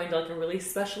people who are going to like a really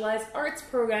specialized arts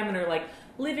program and are like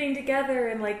living together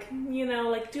and like you know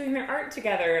like doing their art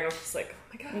together and I was just like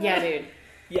oh my god Yeah, dude.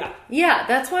 yeah Yeah,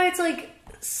 that's why it's like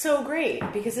so great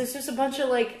because it's just a bunch of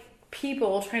like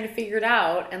people trying to figure it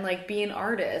out and like being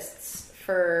artists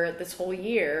for this whole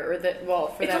year or that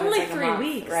for it's them only it's like 3 a month,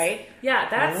 weeks right? Yeah,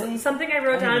 that's Really? something I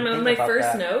wrote I down didn't on think my about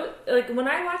first that. note. Like when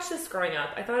I watched this growing up,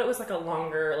 I thought it was like a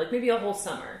longer, like maybe a whole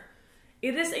summer.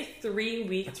 It is a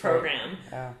 3-week That's right. program,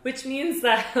 Yeah. which means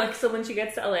that like so when she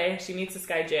gets to LA, she meets this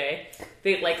guy Jay.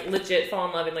 They like legit fall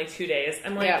in love in like 2 days.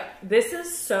 I'm like, Yeah. this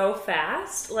is so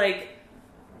fast. Like,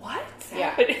 what's Yeah.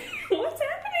 happening? What's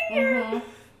happening here?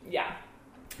 Yeah,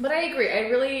 but I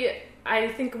agree. I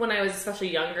think when I was especially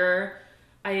younger,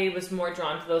 I was more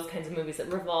drawn to those kinds of movies that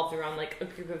revolved around like a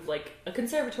group of like a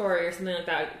conservatory or something like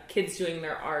that, kids doing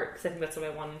their art because I think that's what I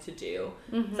wanted to do.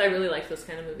 So I really liked those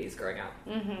kind of movies growing up.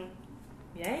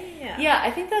 Yeah. Yeah,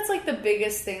 I think that's like the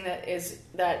biggest thing that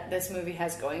this movie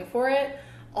has going for it.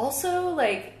 Also,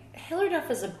 like Hilary Duff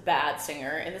is a bad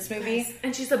singer in this movie, Yes.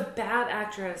 And she's a bad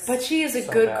actress. but she is a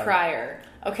So good bad. crier.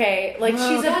 Okay, like she's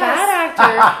a yes. bad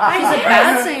actor, she's a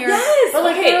bad singer. Yes, But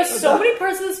like okay. there are so many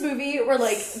parts of this movie where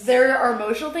like there are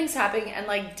emotional things happening, and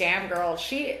like damn girl,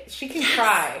 she can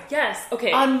cry yes.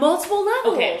 Okay. on multiple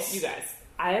levels. Okay, you guys.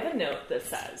 I have a note that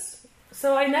says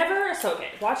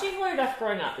watching Hilary Duff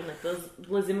growing up in like the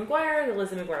Lizzie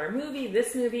McGuire movie,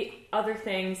 this movie, other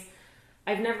things.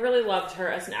 I've never really loved her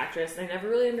as an actress, and I never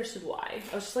really understood why.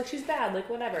 I was just like, she's bad, like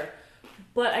whatever.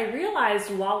 But I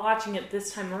realized while watching it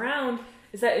this time around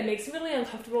is that it makes me really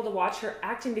uncomfortable to watch her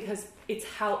acting because it's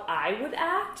how I would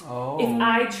act Oh. if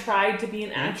I tried to be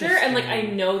an actor, and like I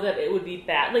Interesting. know that it would be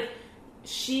bad. Like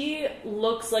she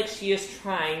looks like she is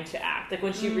trying to act. Like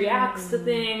when she reacts to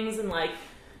things and like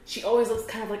she always looks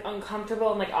kind of like uncomfortable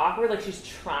and like awkward, like she's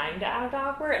trying to act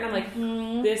awkward. And I'm like,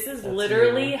 this is That's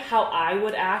literally you. how I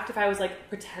would act if I was like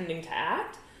pretending to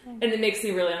act. And it makes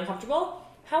me really uncomfortable.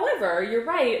 However, you're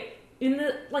right. In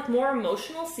the like more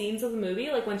emotional scenes of the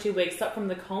movie, like when she wakes up from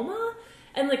the coma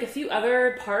and like a few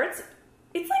other parts,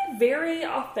 it's like very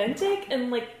authentic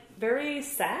and like very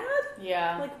sad.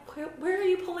 Yeah. Like, where are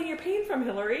you pulling your pain from,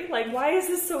 Hillary? Like, why is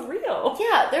this so real?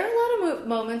 Yeah, there are a lot of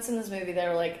moments in this movie that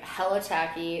are like hella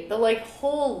tacky. The like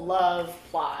whole love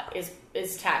plot is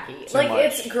tacky. Too like much.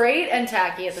 it's great and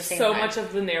tacky at the same So time. much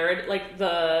of the narrative,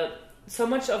 so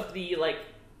much of the like,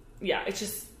 yeah,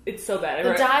 it's so bad.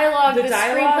 The dialogue, the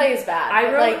screenplay is bad. I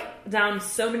but, wrote like, down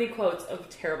so many quotes of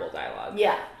terrible dialogue.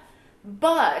 yeah,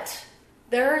 but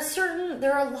there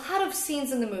are a lot of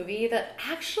scenes in the movie that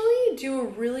actually do a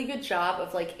really good job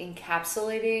of like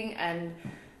encapsulating and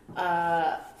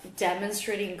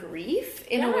demonstrating grief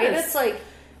in a way Yes. that's like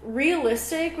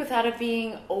realistic without it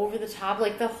being over the top.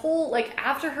 Like the whole like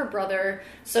after her brother.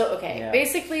 So okay, Yeah.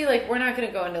 basically like we're not going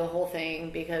to go into the whole thing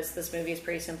because this movie is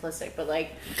pretty simplistic. But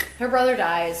like her brother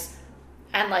dies,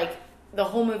 and like the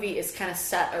whole movie is kind of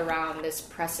set around this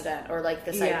precedent or like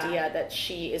this Yeah. idea that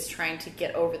she is trying to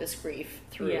get over this grief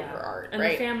through her art, and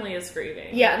right? the family is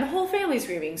grieving. Yeah, and the whole family's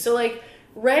grieving. So like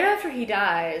right after he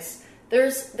dies,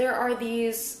 there are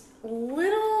these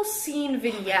little scene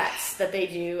vignettes that they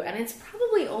do, and it's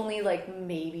probably only like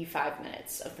maybe 5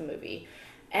 minutes of the movie.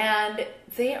 And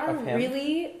they are Of him?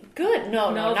 really good.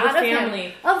 No, No, not the of him.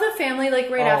 family. Of the family, like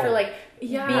right Oh. after like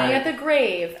Yeah. being Right. at the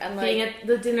grave and like Being at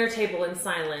the dinner table in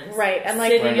silence. right and like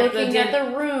sitting looking at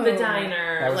the room. the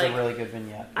diner. That was like, a really good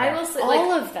vignette. I Yeah. will say, like,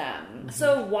 all of them.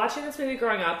 so watching this movie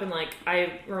growing up, and like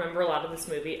I remember a lot of this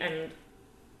movie, and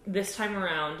this time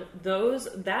around,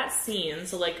 that scene,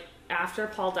 so like after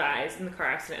Paul dies in the car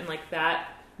accident, and like that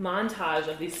montage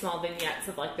of these small vignettes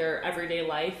of like their everyday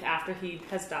life after he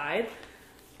has died,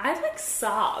 I like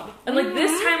sob, and like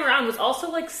this time around was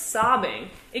also like sobbing.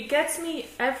 It gets me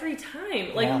every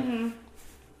time, like. Yeah.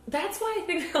 That's why I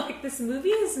think like this movie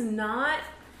is not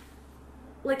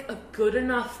like a good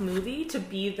enough movie to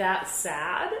be that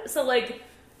sad. So like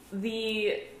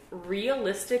the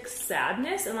realistic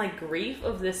sadness and like grief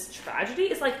of this tragedy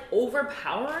is like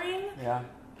overpowering Yeah.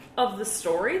 of the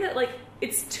story that like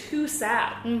it's too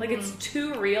sad. Like it's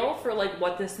too real for like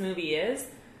what this movie is,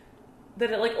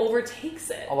 that it like overtakes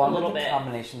it Along a little with the bit.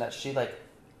 combination that she like,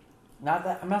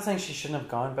 I'm not saying she shouldn't have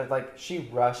gone, but like she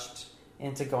rushed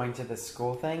into going to this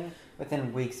school thing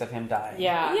within weeks of him dying.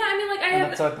 Yeah. Yeah, I mean, like, And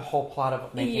that's like the whole plot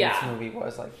of making Yeah. this movie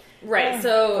was like, Right, "Oh,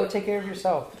 so go take care of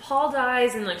yourself." Paul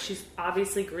dies, and like she's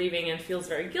obviously grieving and feels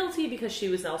very guilty because she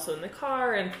was also in the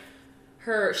car, and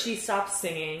she stopped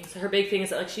singing. So her big thing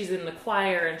is that like she's in the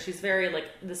choir, and she's very like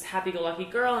this happy-go-lucky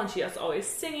girl, and she is always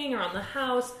singing around the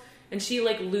house, and she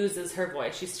like loses her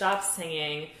voice. She stops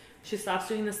singing. She stops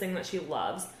doing this thing that she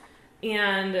loves,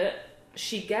 and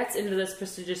she gets into this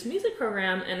prestigious music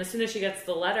program, and as soon as she gets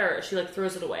the letter, she like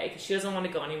throws it away because she doesn't want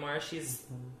to go anymore. She's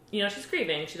she's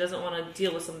grieving. She doesn't want to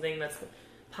deal with something that's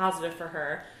positive for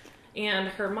her. And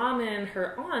her mom and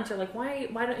her aunt are like, why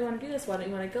don't you want to do this? Why don't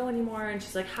you want to go anymore? And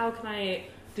she's like, how can I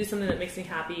do something that makes me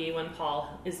happy when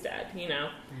Paul is dead,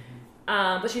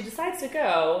 But she decides to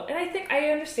go. And I think I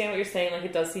understand what you're saying. Like,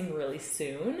 it does seem really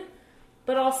soon.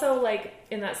 But also, like,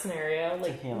 in that scenario,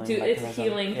 like, it's a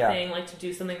healing thing, like, to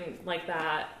do something like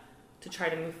that to try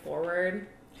to move forward.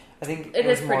 I think it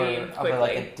was is more pretty of quickly.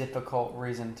 like a difficult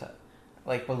reason to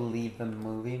like believe the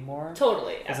movie more.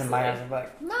 Totally. Because in my eyes, I'm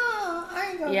like, no, I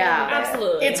ain't gonna. Yeah, do that."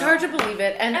 absolutely. It's hard to believe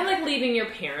it, and like leaving your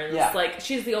parents, Yeah. like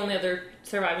she's the only other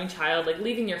surviving child, like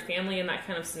leaving your family in that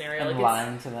kind of scenario, And like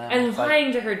lying to them, and it's like-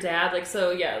 lying to her dad, like so.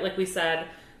 Yeah, like we said,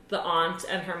 the aunt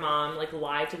and her mom like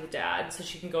lie to the dad so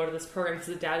she can go to this program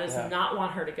because the dad does not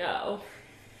want her to go.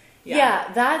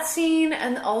 Yeah, that scene,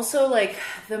 and also like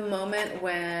the moment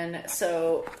when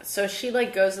so she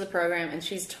like goes to the program and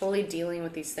she's totally dealing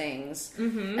with these things,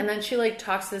 and then she like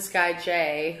talks to this guy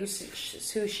Jay who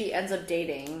she ends up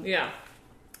dating. Yeah,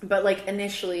 but like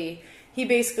initially he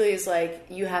basically is like,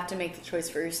 you have to make the choice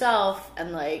for yourself,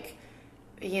 and like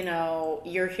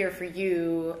you're here for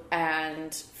you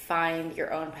and find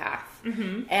your own path.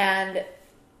 And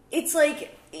it's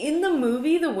like in the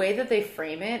movie the way that they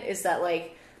frame it is that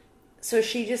like, so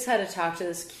she just had to talk to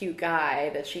this cute guy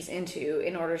that she's into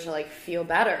in order to like feel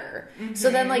better. So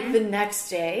then like the next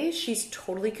day she's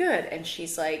totally good and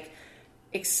she's like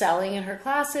excelling in her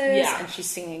classes and she's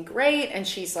singing great and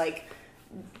she's like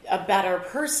a better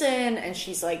person and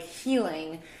she's like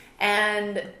healing.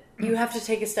 And you have to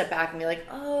take a step back and be like,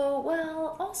 oh,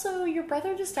 well, also your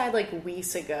brother just died like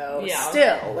weeks ago. Yeah.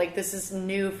 Still, like this is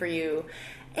new for you.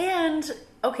 And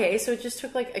okay, so it just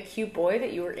took like a cute boy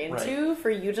that you were into for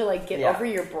you to like get over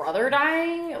your brother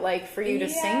dying, like for you to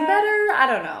sing better. I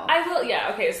don't know. I will.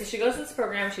 Yeah. Okay. So she goes to this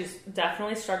program. She's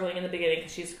definitely struggling in the beginning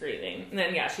because she's grieving, and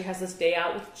then she has this day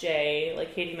out with Jay,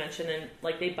 like Katie mentioned, and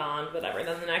like they bond, whatever. And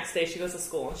then the next day she goes to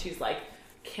school and she's like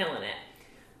killing it.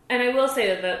 And I will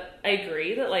say that I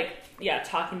agree that like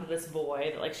talking to this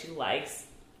boy that like she likes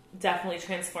definitely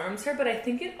transforms her, but I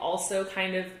think it also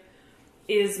kind of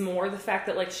is more the fact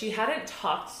that like she hadn't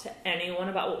talked to anyone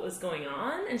about what was going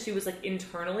on and she was like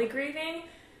internally grieving,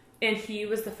 and he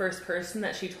was the first person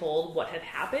that she told what had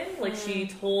happened. Like she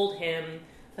told him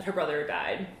that her brother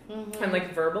died and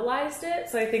like verbalized it.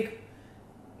 So I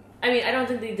don't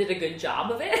think they did a good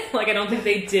job of it. Like I don't think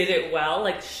they did it well,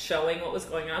 like showing what was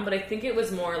going on, but I think it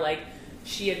was more like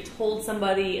she had told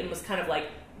somebody and was kind of like,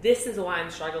 this is why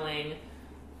I'm struggling,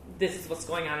 this is what's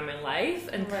going on in my life,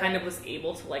 and kind of was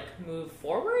able to like move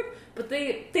forward. But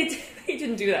they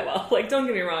didn't do that well. Like, don't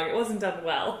get me wrong, it wasn't done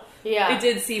well. Yeah, it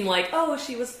did seem like, oh,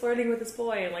 she was flirting with this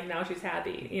boy and like now she's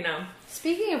happy,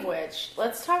 Speaking of which,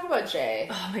 let's talk about Jay.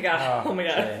 Oh my god.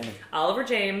 Jay. Oliver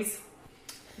James,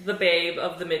 the babe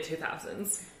of the mid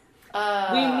 2000s.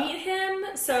 We meet him.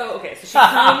 So she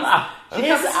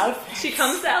comes. She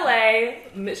comes to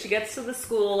LA. She gets to the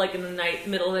school like in the night,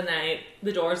 middle of the night.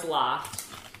 The door's locked.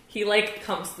 He like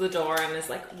comes to the door and is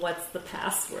like, "What's the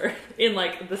password?" in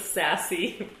like the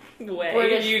sassy way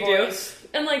British you voice. do.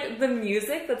 And like the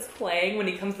music that's playing when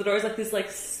he comes to the door is like this like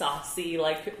saucy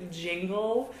like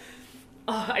jingle.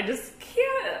 Oh, I just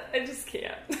can't.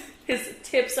 His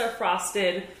tips are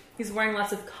frosted. He's wearing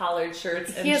lots of collared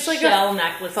shirts and has, like, shell a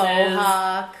necklaces. Faux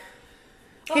hawk.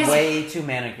 His Way too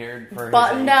manicured for his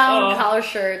button age. down collar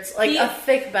shirts, like a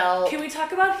thick belt. Can we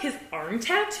talk about his arm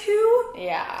tattoo?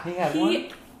 Yeah. He had one.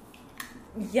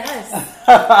 Yes.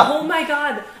 Oh my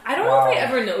god. I don't know if I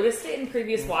ever noticed it in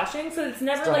previous watching, so it's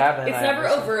never Still like haven't, it's I never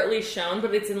haven't. overtly shown,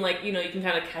 but it's in like, you can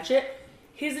kind of catch it.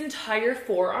 His entire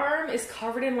forearm is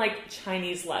covered in like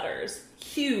Chinese letters.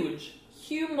 Huge.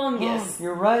 Humongous. Oh,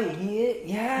 you're right.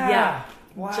 Yeah. Yeah.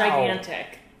 Wow.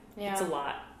 Gigantic. Yeah. It's a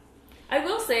lot. I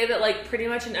will say that, like, pretty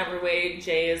much in every way,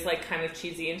 Jay is, like, kind of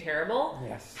cheesy and terrible.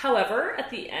 Yes. However, at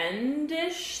the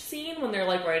end-ish scene, when they're,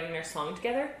 like, writing their song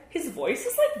together, his voice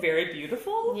is, like, very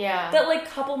beautiful. Yeah. That, like,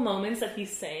 couple moments that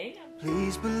he's saying.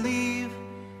 Please believe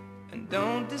and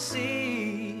don't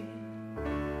deceive.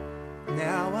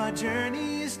 Now our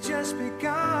journey is just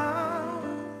begun.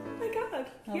 Oh, my God.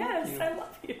 Yes, you. I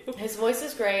love you. His voice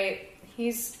is great.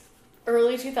 He's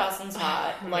early 2000s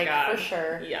hot, Oh my like God. for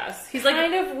sure. Yes. He's like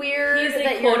kind of weird he's a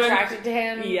that you're quote-unquote- attracted to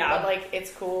him, Yeah. but like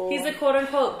it's cool. He's a quote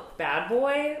unquote bad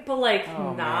boy, but like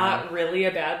Oh, not man. really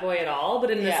a bad boy at all. But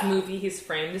in this Yeah. movie, he's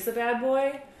framed as a bad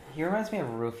boy. He reminds me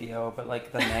of Rufio, but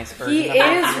like the nice version. He of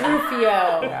is Rufio.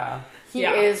 Rufio. Yeah. He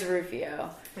Yeah. is Rufio.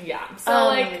 Yeah. So Um,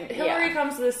 like Hillary yeah.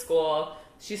 comes to this school.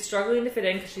 She's struggling to fit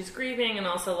in because she's grieving, and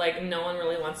also like no one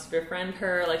really wants to befriend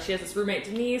her. Like she has this roommate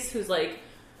Denise who's like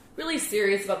really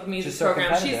serious about the music She's so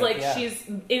program. She's competitive, like yeah. she's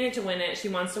in it to win it. She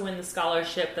wants to win the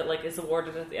scholarship that like is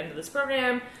awarded at the end of this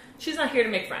program. She's not here to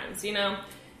make friends, you know.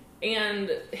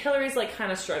 And Hillary's like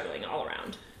kind of struggling all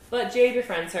around. But Jay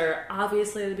befriends her.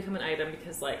 Obviously, they become an item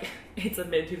because like it's a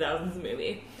mid 2000s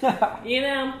movie, you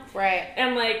know. Right.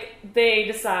 And like they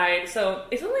decide, so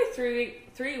it's only a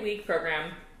 3-week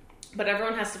program, but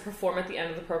everyone has to perform at the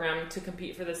end of the program to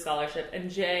compete for the scholarship. And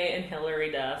Jay and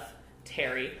Hillary Duff,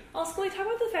 Terry. Also, can we talk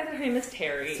about the fact that her name is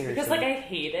Terry? Because Seriously. like I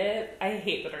hate it. I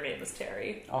hate that her name is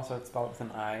Terry. Also, it's spelled with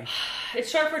an I. It's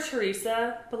short for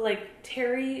Teresa, but like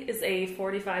Terry is a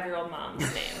 45-year-old mom's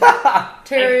name.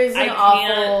 Terry's I an can't-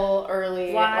 awful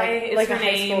early, Why like, is like her a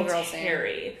high school name girl's name.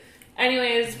 Terry?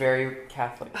 Anyways, It's very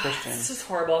Catholic Christian. it's just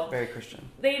horrible. Very Christian.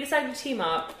 They decide to team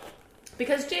up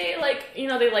because Jay, like, you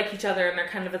know, they like each other and they're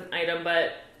kind of an item,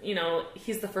 but, you know,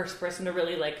 he's the first person to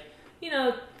really, like, you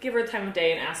know, give her the time of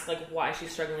day and ask, like, why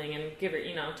she's struggling and give her,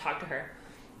 you know, talk to her.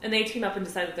 And they team up and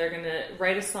decide that they're going to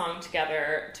write a song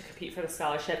together to compete for the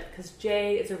scholarship because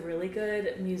Jay is a really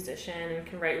good musician and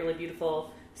can write really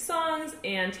beautiful songs,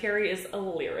 and Terry is a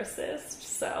lyricist,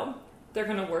 so they're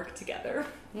going to work together.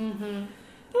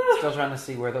 Still trying to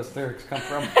see where those lyrics come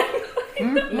from.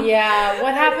 Yeah,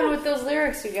 what happened with those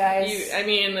lyrics, you guys? I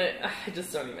mean, I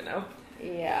just don't even know.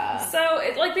 Yeah. So,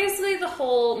 like, basically the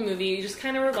whole movie just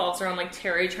kind of revolves around, like,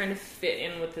 Terry trying to fit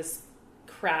in with this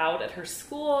crowd at her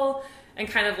school and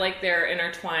kind of, like, their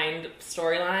intertwined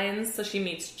storylines. So she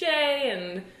meets Jay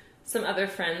and some other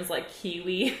friends, like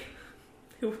Kiwi,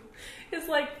 who is,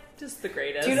 like, just the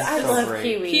greatest. Dude, I So love great.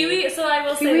 Kiwi. Kiwi, so I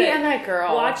will Kiwi say and that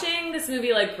girl. watching this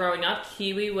movie, like, growing up,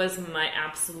 Kiwi was my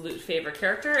absolute favorite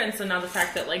character, and so now the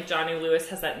fact that, like, Johnny Lewis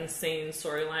has that insane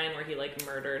storyline where he, like,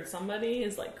 murdered somebody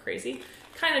is, like, crazy.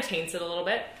 Kind of taints it a little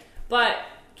bit. But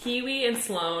Kiwi and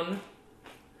Sloane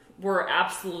were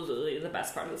absolutely the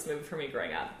best part of this movie for me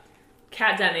growing up.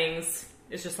 Kat Dennings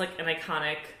is just, like, an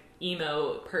iconic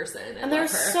emo person. I And they're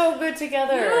love her. so good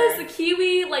together. Yes, the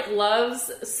Kiwi, like,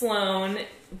 loves Sloane,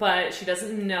 but she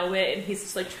doesn't know it, and he's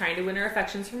just, like, trying to win her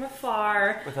affections from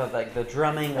afar. With like the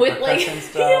drumming, the With, like, percussion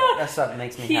stuff. yeah. That stuff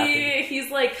makes me happy.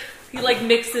 He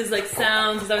mixes, like,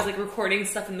 sounds. He's always, like, recording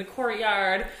stuff in the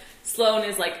courtyard. Sloane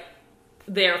is, like,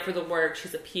 there for the work.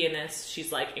 She's a pianist.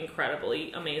 She's, like,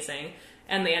 incredibly amazing.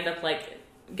 And they end up, like,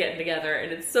 getting together,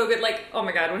 and it's so good. Like, oh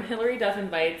my god, when Hillary Duff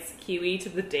invites Kiwi to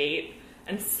the date,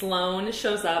 and Sloane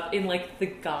shows up in, like, the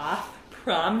goth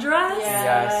prom dress.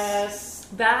 Yes.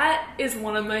 That is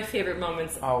one of my favorite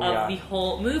moments Oh, of yeah. the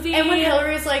whole movie. And when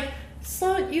Hillary's like,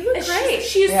 Sloane, you look And great.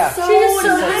 she's Yeah. so She's so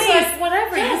nice. like,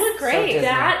 whatever, Yes. you look So great. Disney.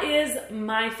 That is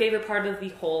my favorite part of the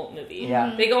whole movie.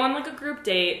 Yeah. They go on, like, a group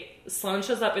date. Sloane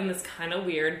shows up in this kind of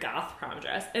weird goth prom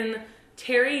dress. And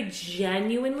Terry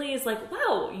genuinely is like,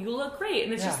 wow, you look great.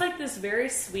 And it's just, Yeah. like, this very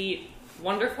sweet,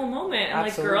 wonderful moment. And,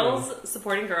 Absolutely. like, girls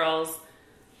supporting girls.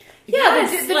 Yeah,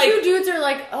 Yes, the like, two dudes are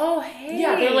like, oh, hey.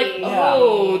 yeah, they're like, Yeah.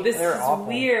 oh, this They're is awful.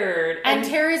 weird. And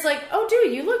Terry's like, oh,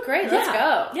 dude, you look great. Let's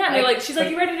go. Yeah, and they're like, she's like,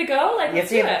 you ready to go? Like, You have let's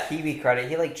to do give it. Kiwi credit.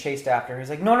 He like chased after her.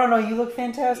 He's like, no, you look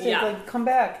fantastic. Yeah. Like, come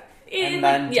back. In, And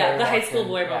then like, yeah, Terry the high walks school in.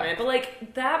 boy Yeah. moment. But,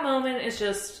 like, that moment is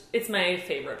just, it's my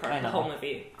favorite part I of the know. whole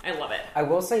movie. I love it. I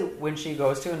will say when Terry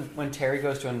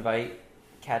goes to invite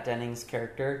Kat Dennings'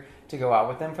 character to go out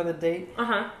with them for the date,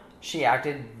 Uh-huh.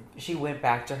 she went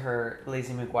back to her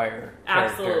Lizzie McGuire character.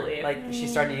 Absolutely. Like she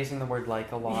started using the word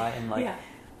like a lot and like Yeah.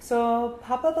 so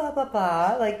papa ba ba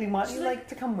ba like we want you like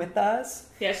to come with us.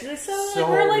 Yeah, she's like, so So like,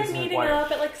 we're, like, Lizzie meeting McGuire.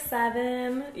 up at, like,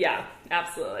 7. Yeah,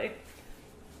 absolutely.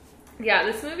 Yeah,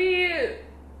 this movie,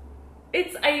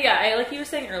 I like you were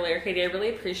saying earlier, Katie, I really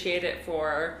appreciate it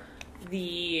for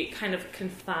the kind of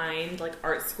confined, like,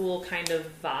 art school kind of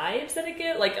vibes that it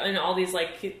gives. Like, and all these,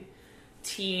 like,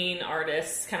 teen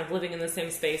artists kind of living in the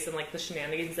same space and, like, the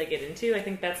shenanigans they get into. I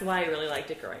think that's why I really liked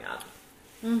it growing up.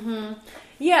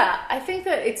 Yeah, I think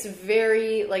that it's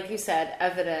very, like you said,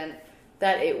 evident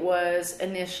that it was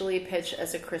initially pitched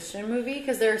as a Christian movie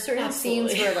because there are certain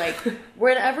Absolutely. scenes where, like,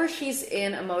 whenever she's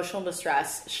in emotional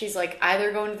distress, she's, like,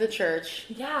 either going to the church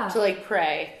Yeah. to, like,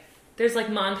 pray. There's, like,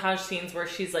 montage scenes where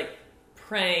she's, like,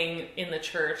 praying in the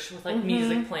church with like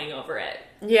music playing over it.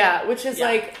 Yeah, which is Yeah.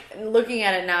 like, looking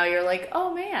at it now, you're like,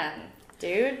 oh man,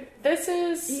 dude, this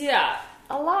is Yeah.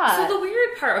 a lot. So the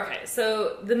weird part, okay,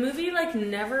 so the movie like they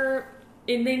never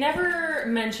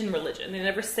mention religion. They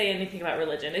never say anything about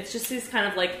religion. It's just these kind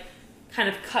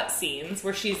of cut scenes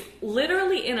where she's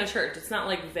literally in a church. It's not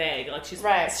like vague. Like she's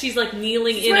like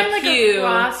kneeling She's in wearing a like pew. a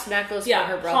cross necklace for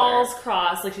her brother. Paul's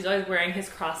cross. Like she's always wearing his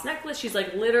cross necklace. She's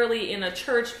like literally in a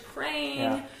church praying.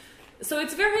 Yeah. So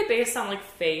it's very based on like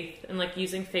faith and like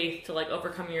using faith to like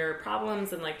overcome your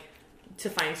problems and like to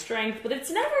find strength. But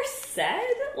it's never said.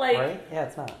 Like Right? Yeah,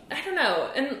 it's not. I don't know.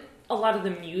 And a lot of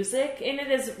the music in it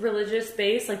is religious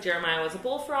based. Like Jeremiah Was a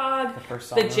Bullfrog. The first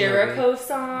song The in the Jericho movie.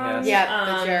 song. Yes.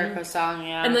 Yeah, the Jericho song,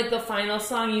 yeah. And like the final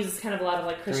song uses kind of a lot of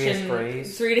like Christian 3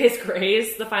 Days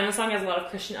Grace. The final song has a lot of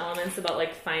Christian elements about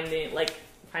like finding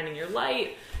your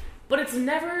light, but it's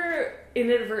never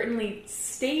inadvertently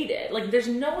stated. Like there's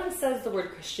no one says the word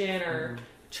Christian or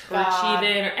church God.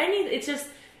 even or any. It's just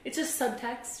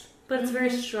subtext, but it's very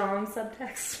strong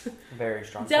subtext. Very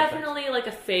strong. Definitely like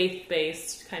a faith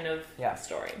based kind of Yeah.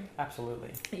 story.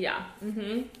 Absolutely. Yeah.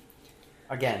 Mm-hmm.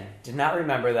 Again, did not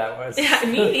remember that was. Yeah,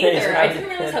 me the phrase neither. I I didn't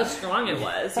realize how strong it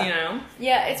was. You know.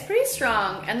 Yeah, it's pretty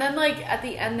strong. And then, like, at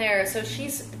the end there, so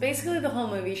she's basically the whole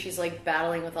movie, she's like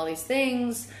battling with all these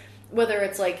things, whether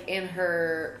it's like in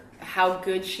her, how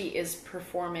good she is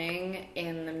performing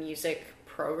in the music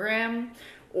program,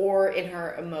 or in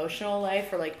her emotional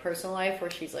life or like personal life, where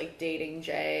she's like dating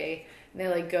Jay, and they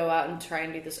like go out and try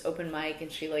and do this open mic, and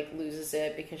she like loses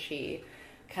it because she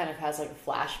kind of has like a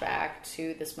flashback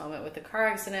to this moment with the car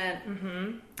accident.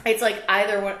 Mm-hmm. It's like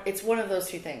either one. It's one of those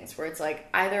two things where it's like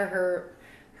either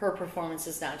her performance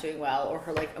is not doing well, or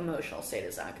her like emotional state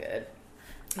is not good.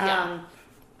 Yeah.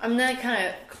 And then it kind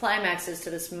of climaxes to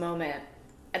this moment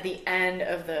at the end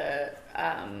of the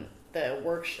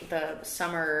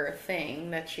summer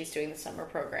thing that she's doing, the summer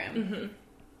program. Mm-hmm.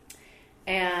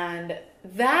 And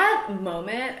that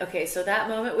moment, okay, so that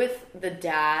moment with the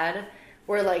dad,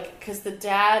 where like, because the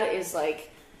dad is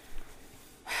like,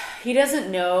 he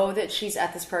doesn't know that she's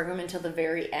at this program until the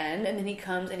very end, and then he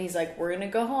comes and he's like, we're gonna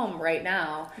go home right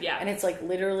now. Yeah. And it's like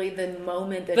literally the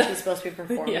moment that she's supposed to be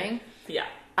performing. Yeah.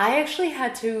 I actually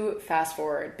had to fast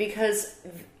forward because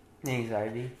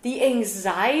Anxiety. the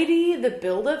anxiety, the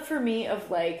buildup for me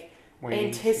of like Waiting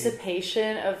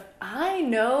anticipation of, I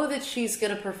know that she's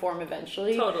gonna perform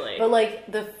eventually. Totally. But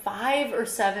like the 5 or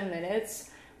 7 minutes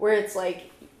where it's like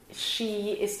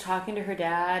she is talking to her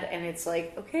dad and it's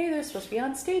like, okay, they're supposed to be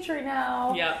on stage right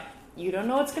now. Yep. You don't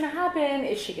know what's gonna happen.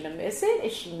 Is she gonna miss it?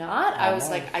 Is she not? I was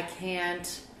like, I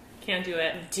can't Can't do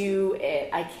it. do it.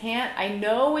 I can't. I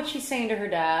know what she's saying to her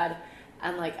dad.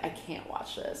 I'm like, I can't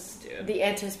watch this. Dude. The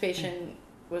anticipation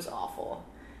was awful.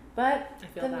 But I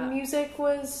feel the that. music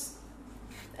was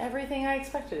everything I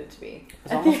expected it to be.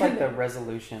 It's almost like the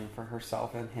resolution for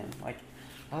herself and him. Like,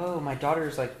 oh, my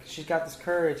daughter's like, she's got this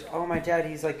courage. Oh, my dad,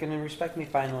 he's like going to respect me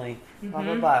finally. Blah,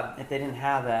 blah, blah. If they didn't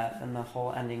have that, then the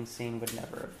whole ending scene would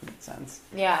never have made sense.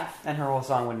 Yeah. And her whole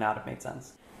song would not have made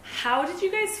sense. How did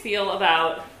you guys feel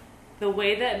about the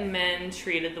way that men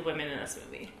treated the women in this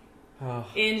movie? Oh,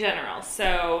 In general.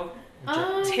 So,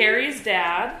 Terry's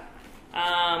dad,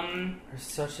 there's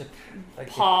such a... Like,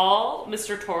 Paul,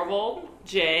 Mr. Torvald,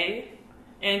 Jay,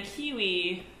 and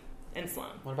Kiwi, and Sloan.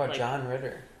 What about Like, John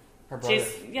Ritter? Her brother.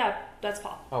 Yeah, that's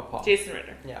Paul. Oh, Paul. Jason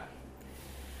Ritter. Yeah.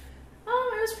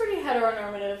 It was pretty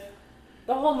heteronormative.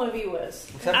 The whole movie was.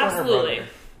 Except Absolutely. for her brother.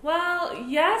 Well,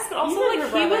 yes, but also Even like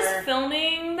her he was brother.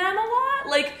 filming them a lot.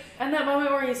 Like, And that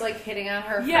moment where he's like hitting on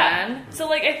her yeah. friend. So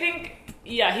like I think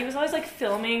he was always like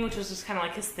filming, which was just kind of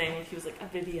like his thing. Like he was like a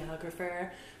videographer,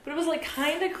 but it was like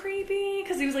kind of creepy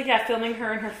because he was like filming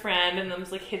her and her friend, and then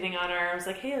was like hitting on her. I was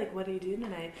like, hey, like what are you doing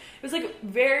tonight? It was like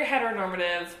very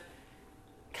heteronormative,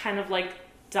 kind of like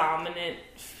dominant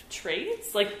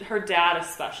traits. Like her dad,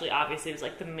 especially, obviously was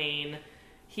like the main.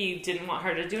 He didn't want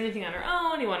her to do anything on her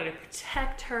own. He wanted to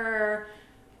protect her.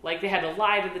 Like they had to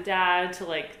lie to the dad to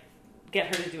like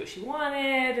get her to do what she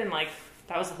wanted, and like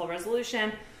that was the whole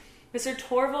resolution. Mr.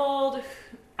 Torvald,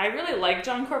 I really like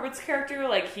John Corbett's character.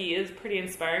 Like he is pretty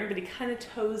inspiring, but he kind of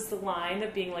toes the line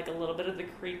of being like a little bit of the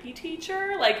creepy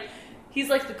teacher. Like he's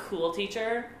like the cool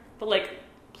teacher, but like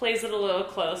plays it a little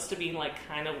close to being like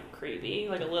kind of creepy,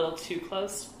 like a little too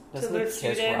close Doesn't to he the kiss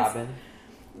students. Robin?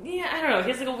 Yeah, I don't know. He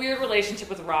has like a weird relationship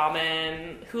with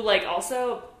Robin, who like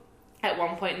also at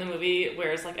one point in the movie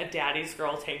wears like a daddy's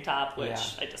girl tank top, which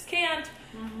Yeah. I just can't.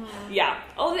 Yeah.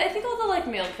 Oh, I think all the like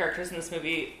male characters in this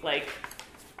movie like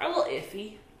are a little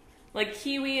iffy. Like,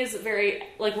 Kiwi is very...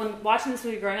 Like, when watching this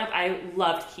movie growing up, I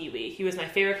loved Kiwi. He was my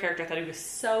favorite character. I thought he was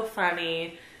so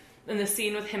funny. And the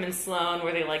scene with him and Sloane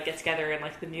where they, like, get together in,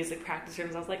 like, the music practice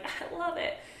rooms, I was like, I love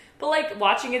it. But, like,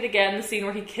 watching it again, the scene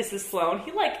where he kisses Sloane,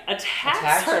 he, like,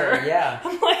 attacks her. Yeah.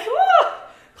 I'm like, whoa,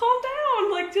 calm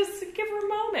down. Like, just give her a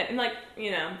moment. And, like,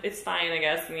 you know, it's fine, I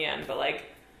guess, in the end. But, like,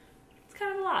 it's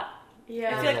kind of a lot.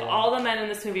 Yeah. I feel like all the men in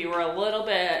this movie were a little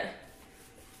bit...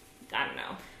 I don't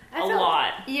know. A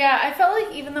lot. Yeah, I felt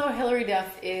like even though Hilary Duff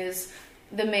is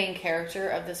the main character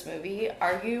of this movie,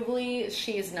 arguably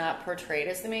she is not portrayed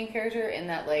as the main character in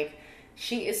that, like,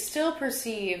 she is still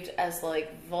perceived as,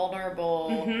 like,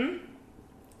 vulnerable,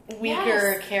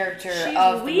 weaker character She's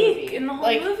of weak the movie. in the whole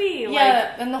like, movie.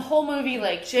 Yeah, in the whole movie,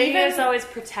 like, Jay even, is always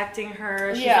protecting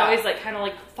her. She's Yeah. always, like, kind of,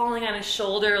 like, falling on his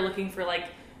shoulder, looking for, like,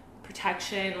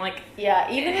 protection. Like, yeah,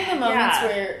 even in the moments Yeah.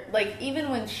 where, like, even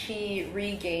when she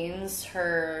regains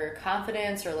her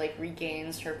confidence or, like,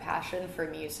 regains her passion for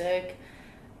music,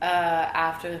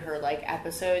 after her, like,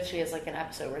 episode, she has, like, an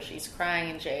episode where she's crying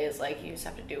and Jay is like, you just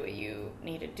have to do what you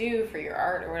need to do for your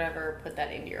art or whatever, put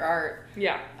that into your art.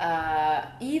 yeah.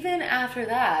 Even after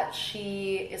that,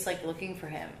 she is, like, looking for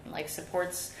him, and, like,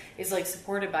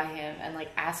 supported by him and, like,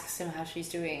 asks him how she's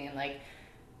doing, and, like,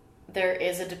 there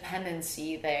is a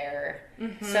dependency there.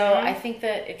 So I think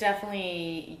that it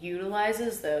definitely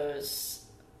utilizes those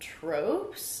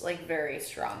tropes, like, very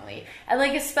strongly. And,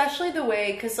 like, especially the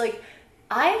way, because, like,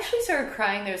 I actually started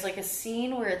crying. There's, like, a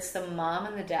scene where it's the mom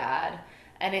and the dad,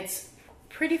 and it's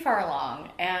pretty far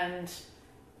along, and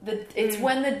it's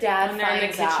when the dad When they're in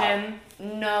the finds out. kitchen?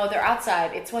 No, they're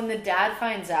outside. It's when the dad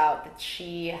finds out that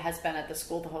she has been at the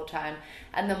school the whole time,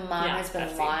 and the mom Yeah, has been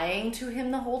that's it. lying to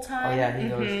him the whole time. Oh yeah, he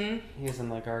goes. He was in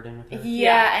the garden with her.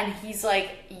 Yeah, and he's like,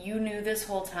 you knew this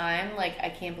whole time? Like, I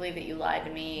can't believe that you lied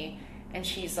to me. And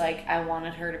she's like, I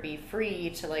wanted her to be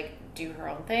free to, like, do her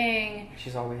own thing.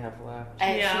 She's all we have left.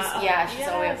 And Yeah. she's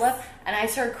all we have Yes. left. And I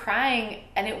started crying,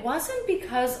 and it wasn't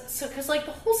because like,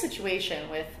 the whole situation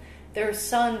with their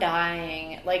son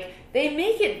dying, like, they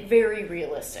make it very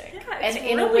realistic. Yeah, and it's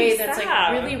in a really way that's,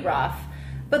 sad. like, really rough.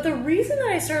 But the reason that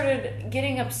I started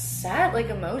getting upset, like,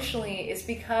 emotionally, is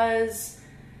because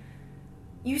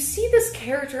you see this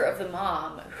character of the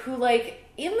mom who, like,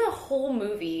 in the whole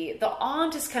movie, the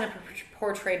aunt is kind of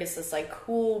portrayed as this, like,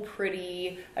 cool,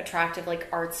 pretty, attractive, like,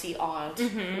 artsy aunt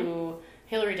who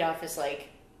Hilary Duff is, like,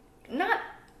 not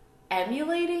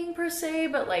emulating per se,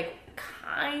 but, like,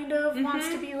 kind of wants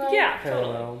to be like. Yeah,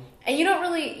 totally. Parallel. And you don't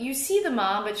really, you see the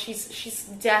mom, but she's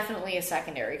definitely a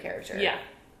secondary character. Yeah.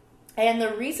 And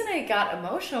the reason I got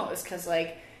emotional is because,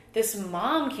 like, this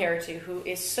mom character who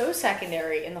is so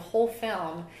secondary in the whole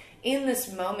film, in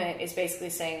this moment is basically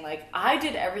saying, like, I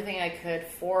did everything I could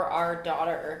for our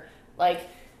daughter. Like,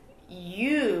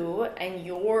 you and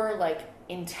your, like,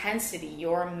 intensity,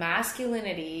 your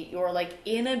masculinity, your, like,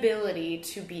 inability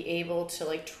to be able to,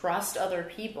 like, trust other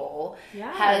people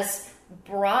Yes. has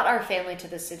brought our family to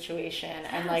this situation.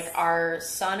 And, like, our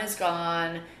son is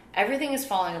gone, everything is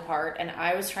falling apart, and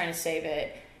I was trying to save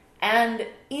it. And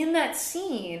in that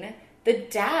scene, the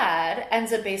dad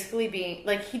ends up basically being,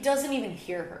 like, he doesn't even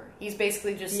hear her. He's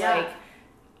basically just like,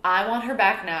 I want her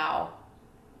back now.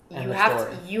 End You of have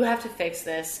story. to, you have to fix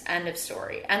this. End of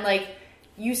story. And, like,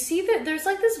 you see that there's,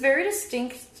 like, this very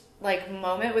distinct, like,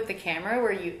 moment with the camera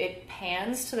where it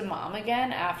pans to the mom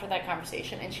again after that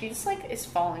conversation, and she just, like, is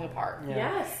falling apart Yeah.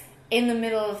 Yes. in the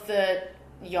middle of the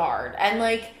yard. And,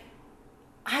 like,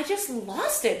 I just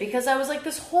lost it because I was like,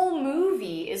 this whole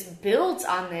movie is built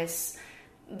on this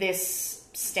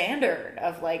standard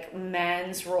of, like,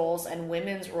 men's roles and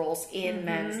women's roles in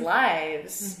men's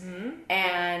lives.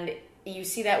 And you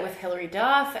see that with Hilary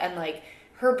Duff, and, like,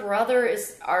 her brother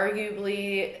is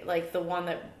arguably, like, the one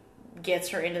that gets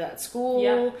her into that school.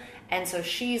 Yeah. And so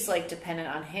she's, like, dependent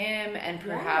on him, and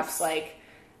perhaps, Yes. like,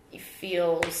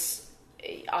 feels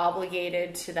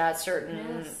obligated to that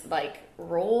certain, like,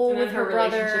 role And then with her her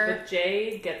relationship brother. with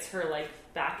Jay gets her, like,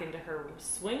 back into her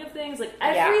swing of things. Like,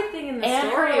 Yeah. everything in the And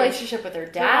her story relationship with her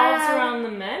revolves dad. around the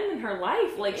men in her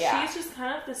life. Like, Yeah. she's just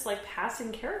kind of this, like,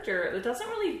 passing character that doesn't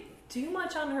really do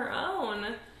much on her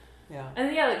own. Yeah.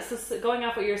 And yeah, like, so going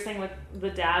off what you were saying with the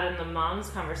dad and the mom's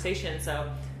conversation,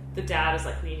 so the dad is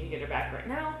like, we need to get her back right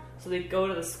now. So they go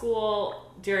to the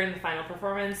school during the final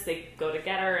performance. They go to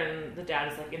get her, and the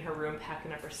dad is, like, in her room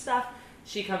packing up her stuff.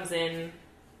 She comes in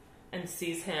and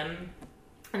sees him,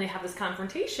 and they have this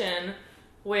confrontation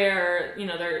where, you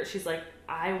know, she's like,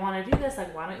 I want to do this.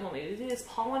 Like, why don't you want me to do this?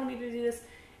 Paul wanted me to do this.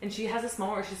 And she has this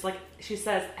moment where she's like, she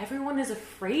says, everyone is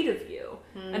afraid of you.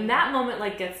 And that moment,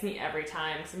 like, gets me every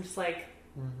time. Because I'm just like,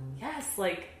 yes,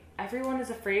 like, everyone is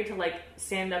afraid to like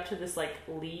stand up to this like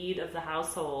lead of the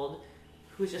household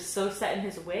who's just so set in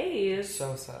his ways.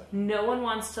 So sad. No one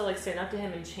wants to like stand up to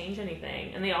him and change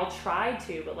anything, and they all tried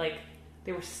to, but like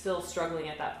they were still struggling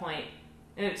at that point.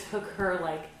 And it took her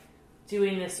like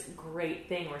doing this great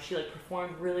thing where she like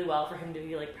performed really well for him to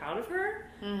be like proud of her.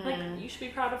 Like, you should be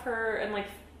proud of her. And like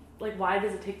why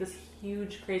does it take this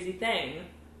huge crazy thing?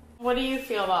 What do you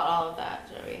feel about all of that,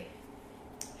 Joey?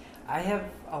 I have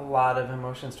a lot of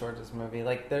emotions towards this movie.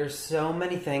 Like, there's so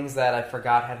many things that I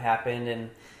forgot had happened, and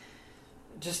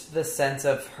just the sense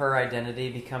of her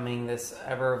identity becoming this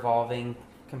ever-evolving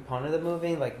component of the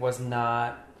movie, like, was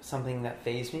not something that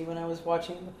fazed me when I was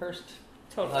watching it the first,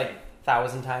 Totally.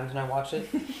 1,000 times when I watched it.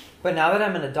 But now that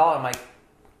I'm an adult, I'm like,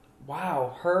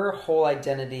 wow, her whole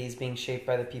identity is being shaped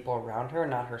by the people around her,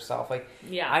 not herself. Like,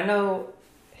 Yeah. I know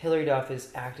Hilary Duff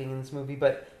is acting in this movie,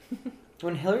 but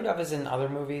when Hilary Duff is in other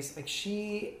movies, like,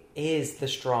 she is the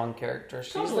strong character.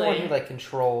 She's the one who like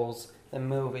controls the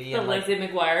movie. The Lizzie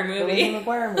McGuire The movie. Lizzie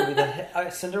McGuire movie, the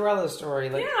Cinderella story.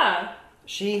 Like, Yeah.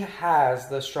 she has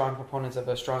the strong components of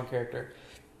a strong character.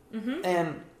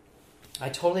 And I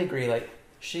totally agree. Like,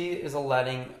 she is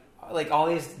letting, like, all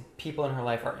these people in her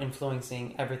life are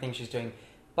influencing everything she's doing.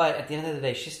 But at the end of the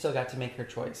day, she still got to make her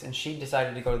choice. And she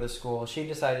decided to go to the school. She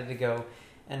decided to go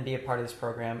and be a part of this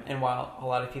program. And while a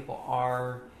lot of people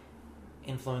are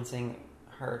influencing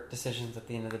her decisions at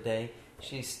the end of the day,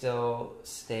 she still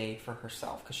stayed for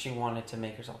herself because she wanted to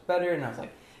make herself better. And I was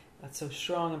like, that's so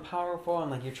strong and powerful.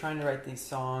 And like, you're trying to write these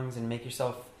songs and make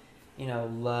yourself, you know,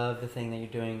 love the thing that you're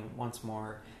doing once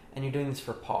more. And you're doing this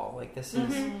for Paul. Like, this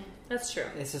is That's true.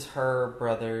 this is her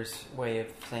brother's way of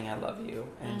saying I love you,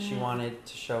 and she wanted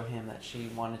to show him that she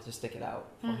wanted to stick it out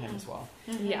for him as well.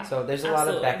 Yeah. So there's a lot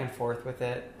of Absolutely. back and forth with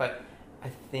it, but I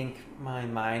think my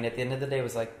mind at the end of the day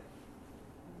was like,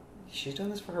 she's doing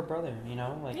this for her brother, you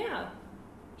know? Like, Yeah.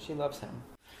 she loves him.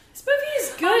 This movie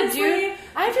is good, Honestly, dude.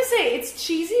 I have to say, it's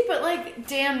cheesy, but like,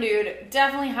 damn, dude,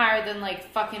 definitely higher than like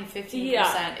fucking 15%.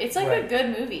 Yeah. It's like Right. a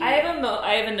good movie. I have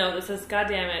a note that says, "God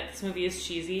damn it, this movie is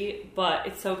cheesy, but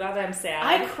it's so goddamn sad."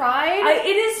 I cried. it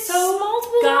is so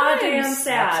multiple goddamn times.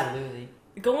 sad. Absolutely.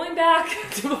 Going back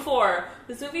to before,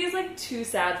 this movie is like too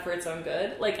sad for its own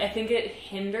good. Like, I think it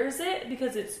hinders it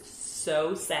because it's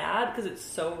so sad, because it's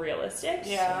so realistic.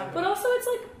 Yeah. But also, it's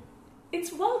like,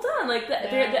 it's well done. Like, the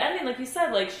ending, like you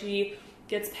said, like, she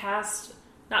gets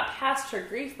not past her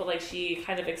grief, but like, she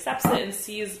kind of accepts it and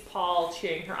sees Paul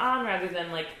cheering her on rather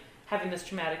than like having this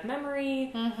traumatic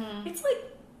memory. It's like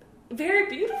very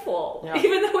beautiful, Yeah.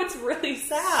 even though it's really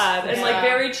sad and like Yeah.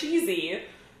 very cheesy.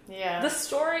 Yeah. The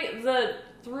story, the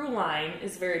through line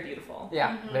is very beautiful.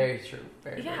 Yeah, very true.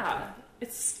 Very, very Yeah, true.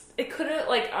 it could have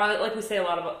like we say a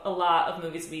lot of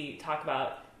movies we talk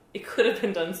about. It could have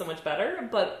been done so much better,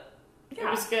 but yeah,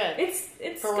 It was good.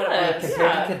 It's For good. what it was.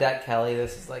 Compared Yeah. to Cadet Kelly,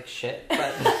 this is like shit.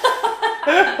 But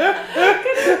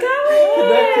Cadet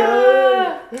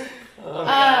Kelly.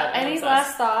 Any obsessed.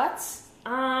 last thoughts?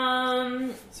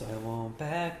 So I won't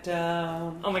back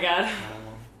down. Oh my god. I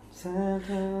won't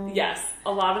settle. Yes,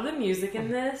 a lot of the music in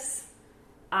this,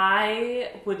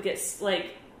 I would get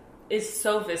like, is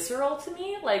so visceral to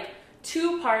me. Like,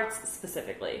 two parts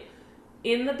specifically.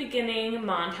 In the beginning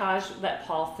montage that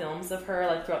Paul films of her,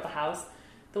 like, throughout the house,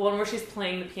 the one where she's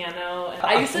playing the piano, and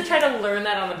I used to try to learn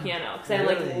that on the piano because I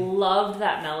like Really? loved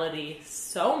that melody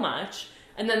so much.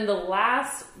 And then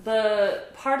the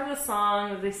part of the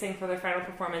song that they sing for their final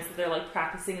performance, that they're like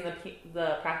practicing in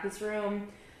the practice room,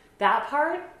 that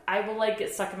part I will like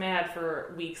get stuck in my head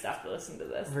for weeks after listening to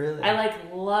this. Really? I like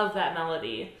love that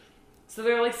melody. So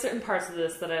there are like certain parts of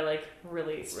this that I like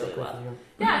really Stick with love. you.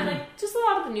 Yeah, and like just a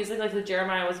lot of the music, like the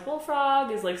Jeremiah Was a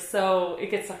Bullfrog is like so, it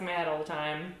gets stuck in my head all the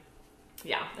time.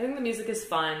 Yeah, I think the music is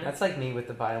fun. That's like me with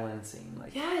the violin scene.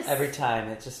 Like, Yes. every time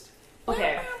it just.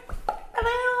 Okay.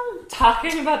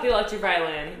 Talking about the electric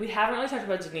violin, we haven't really talked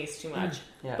about Denise too much,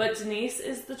 Yeah. but Denise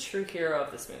is the true hero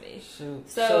of this movie. So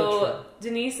So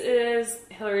Denise is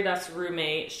Hilary Duff's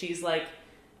roommate. She's like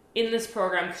in this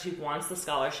program because she wants the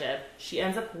scholarship. She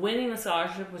ends up winning the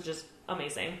scholarship, which is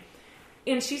amazing.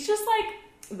 And she's just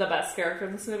like the best character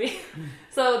in this movie.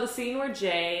 So the scene where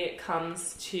Jay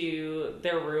comes to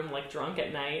their room like drunk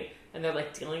at night and they're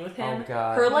like dealing with him. Oh,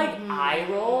 God. Her like eye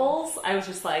rolls. I was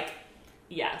just like,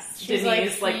 yes, She's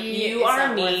Denise, like, like he you is are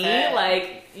not worth me. it.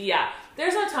 Like, yeah.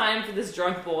 There's no time for this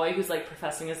drunk boy who's like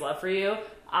professing his love for you.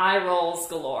 Eye rolls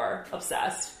galore.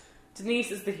 Obsessed.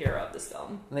 Denise is the hero of this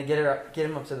film. And they get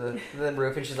him up to the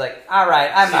roof, and she's like, "All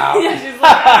right, I'm out." Yeah, she's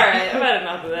like, alright, I've had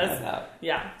enough of I'm this. out.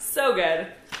 Yeah, so good.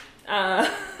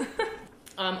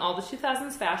 All the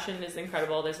 2000s fashion is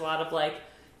incredible. There's a lot of like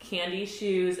candy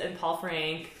shoes and Paul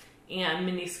Frank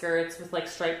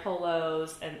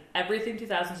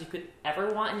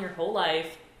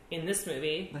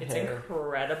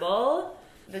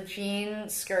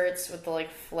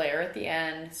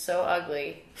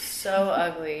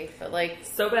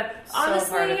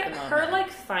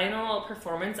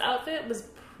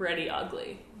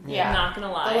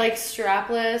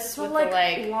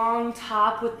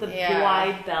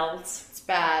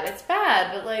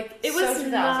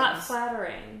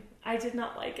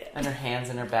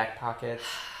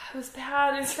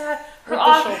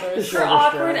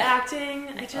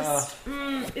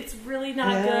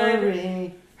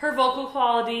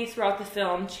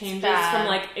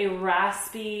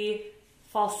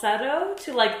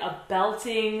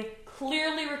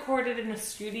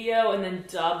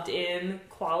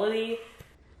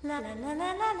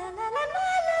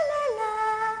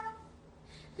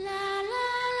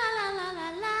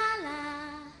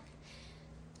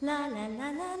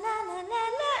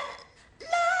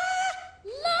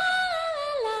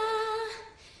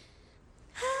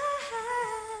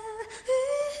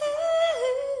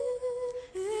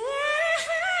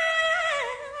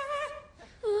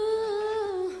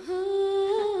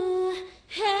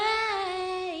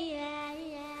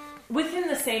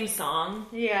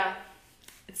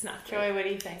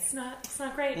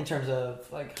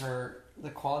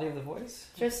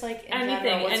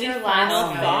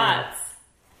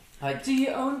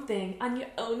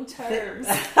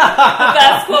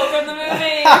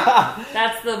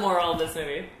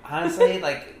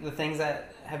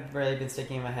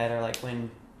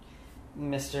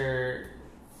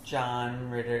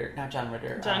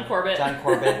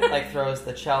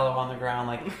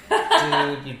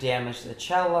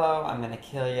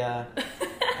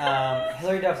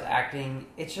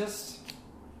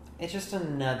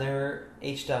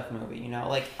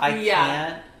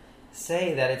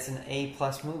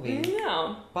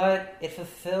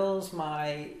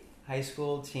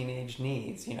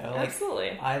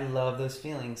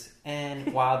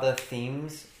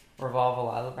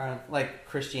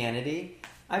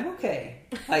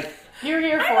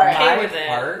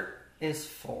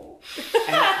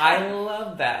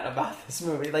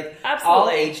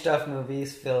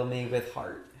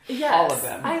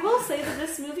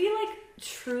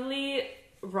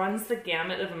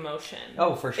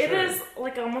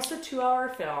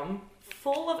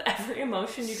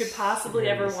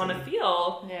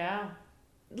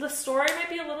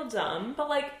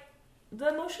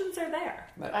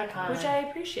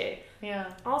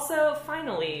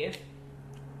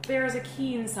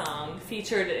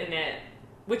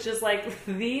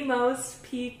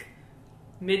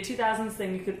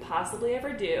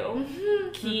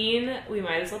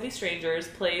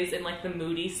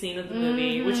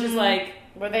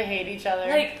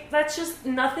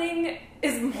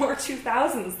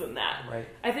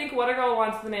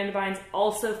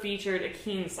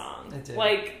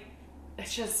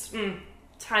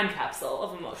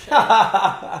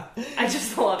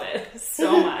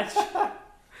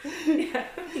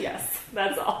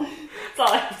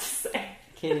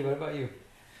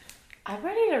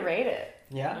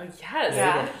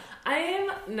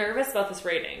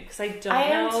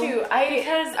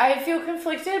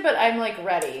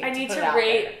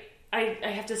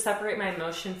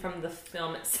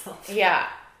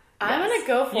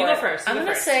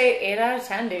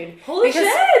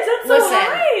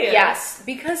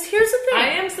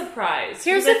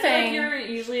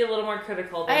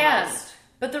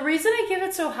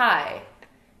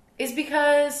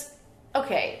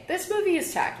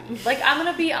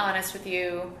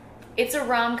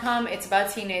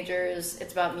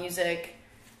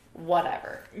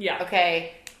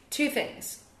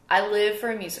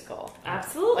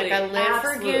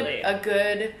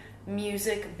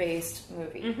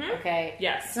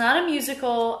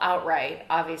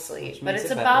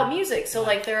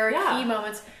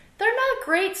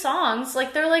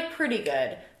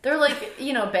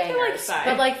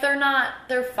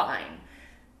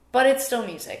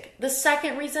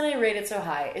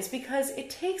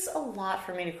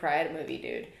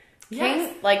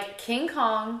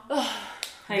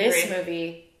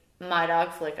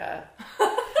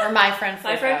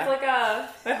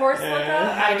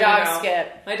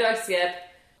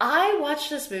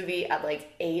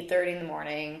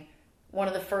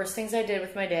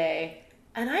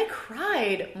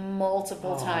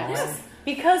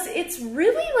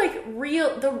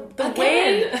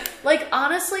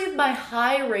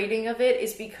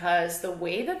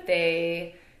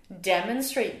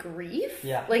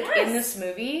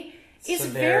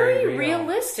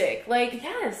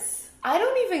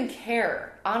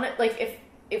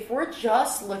if we're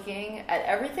just looking at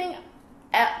everything,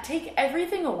 take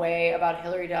everything away about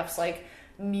Hilary Duff's like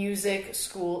music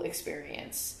school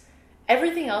experience.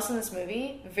 Everything else in this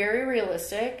movie, very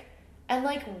realistic and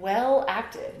like well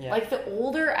acted. Yeah. Like the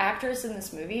older actors in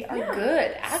this movie are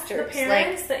good actors. The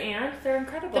parents, the aunt, they're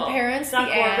incredible. The parents, John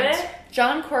the Corbett. aunt,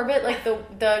 John Corbett, like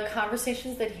the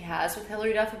conversations that he has with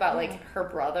Hilary Duff about like her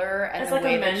brother and As the like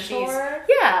way a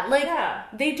that mentor.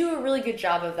 they do a really good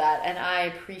job of that, and I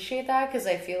appreciate that because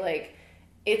I feel like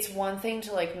it's one thing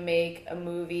to like make a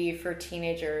movie for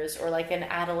teenagers or like an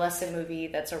adolescent movie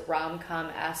that's a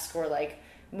rom-com-esque or like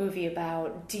movie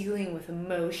about dealing with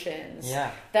emotions.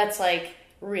 Yeah. That's like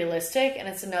realistic, and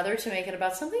it's another to make it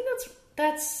about something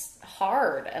that's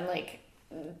hard and like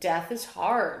death is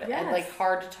hard and like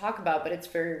hard to talk about, but it's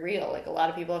very real. Like a lot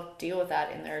of people have to deal with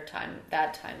that in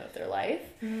that time of their life.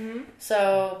 Mm-hmm.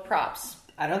 So props.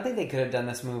 I don't think they could have done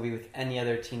this movie with any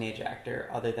other teenage actor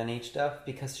other than H. Duff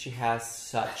because she has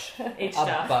such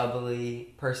a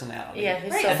bubbly personality. Yeah,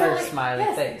 and so her smiley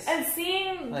face. And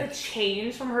seeing Like, the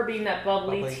change from her being that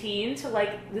bubbly teen to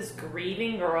like this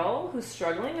grieving girl who's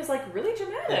struggling is like really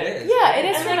dramatic. It is. Yeah, it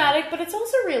is And, dramatic, but it's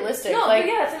also realistic. No, like, but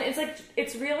yeah, it's like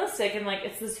it's realistic and like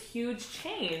it's this huge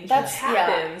change that's that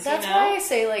happens. That's you know? why I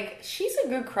say like she's a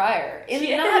good crier.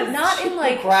 She Not is. in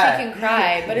like she cry. can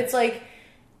cry, but it's like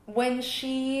when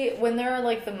there are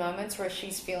like the moments where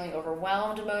she's feeling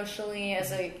overwhelmed emotionally as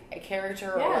a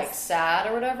character or like sad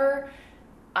or whatever,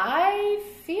 I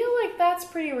feel like that's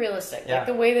pretty realistic. Yeah. Like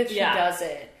the way that she does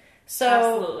it. So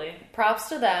absolutely, props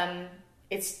to them.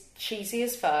 It's cheesy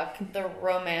as fuck. The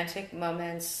romantic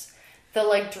moments, the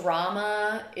like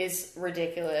drama is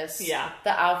ridiculous. Yeah.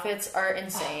 The outfits are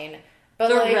insane. But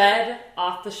the like, red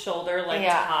off the shoulder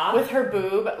top with her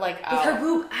boob like out. with her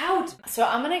boob out. So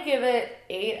I'm gonna give it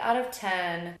 8 out of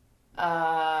 10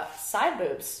 side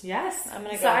boobs. Yes, I'm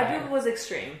gonna go side there. boob was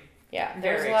extreme. Yeah, Very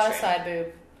there's a lot extreme. of side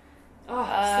boob. Oh,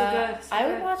 so good. So I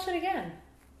good. would watch it again.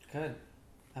 Good.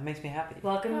 That makes me happy.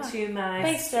 Welcome to my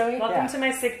Thanks, Zoe. welcome to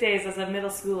my sick days as a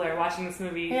middle schooler watching this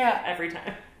movie every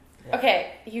time. Yeah.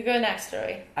 Okay, you go next,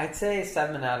 Joey. I'd say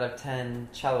 7 out of 10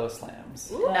 cello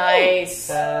slams. Ooh. Nice.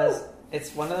 Because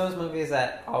it's one of those movies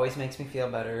that always makes me feel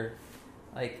better.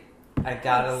 Like, I've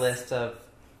got a list of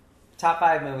top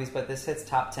 5 movies, but this hits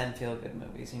top 10 feel-good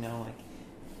movies, you know, like,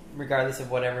 regardless of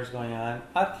whatever's going on.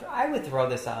 I would throw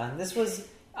this on. This was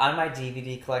on my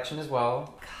DVD collection as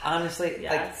well. Honestly,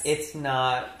 like, it's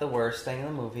not the worst thing in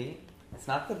the movie. It's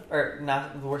not the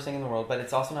worst thing in the world, but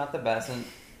it's also not the best, and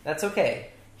that's okay,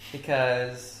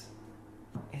 because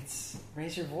it's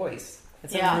Raise Your Voice.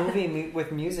 It's a movie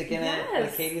with music in it,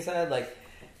 like Katie said, like,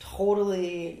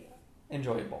 totally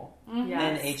enjoyable. Mm-hmm.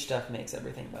 And H. Duff makes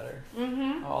everything better.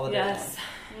 Mm-hmm. All the way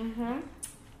Mm-hmm. All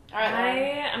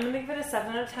right, I'm going to give it a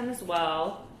 7 out of 10 as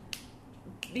well.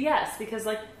 Yes, because,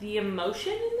 like, the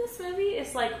emotion in this movie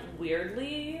is, like,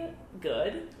 weirdly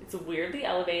good. It's weirdly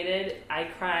elevated. I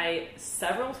cry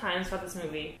several times throughout this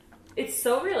movie. It's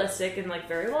so realistic and, like,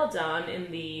 very well done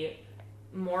in the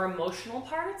more emotional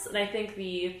parts, and I think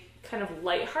the kind of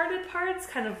lighthearted parts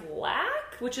kind of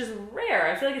lack, which is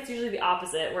rare. I feel like it's usually the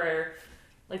opposite, where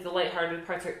like the lighthearted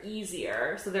parts are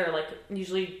easier, so they're like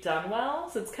usually done well.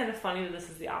 So it's kind of funny that this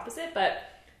is the opposite, but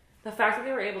the fact that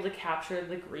they were able to capture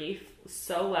the grief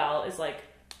so well is like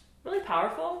really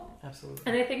powerful. Absolutely.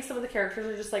 And I think some of the characters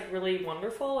are just like really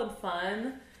wonderful and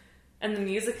fun, and the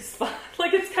music is fun.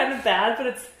 Like it's kind of bad, but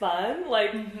it's fun.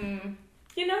 Like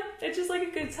you know, it's just like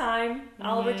a good time.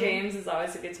 Oliver James is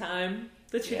always a good time.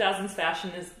 The 2000s fashion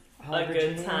is Oliver a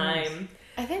good James. time.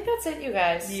 I think that's it, you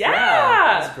guys.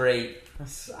 Yeah! It's great.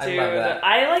 I Dude, love that.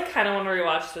 I like kind of want to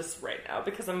rewatch this right now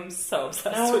because I'm so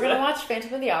obsessed No, with we're it. gonna watch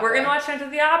Phantom of the Opera. We're gonna watch Phantom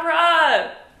of the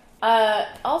Opera!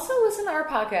 Also, listen to our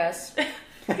podcast.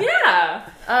 Yeah!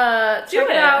 Check it.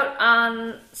 it out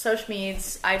on social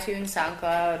medias, iTunes,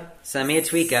 SoundCloud. Send me a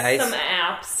tweet, guys. Some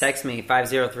apps. Text me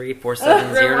 503-470 blah, Blah,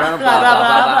 blah, blah, blah,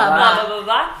 Blah, blah, blah,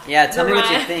 blah. Yeah, tell me what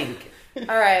you Right. think.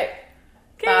 All right.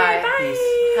 Okay, Bye. bye.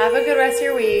 Peace. Have a good rest of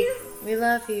your week. We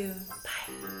love you.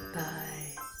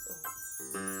 Bye.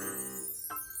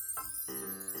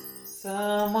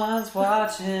 Someone's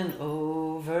watching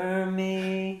over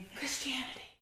me. Christianity.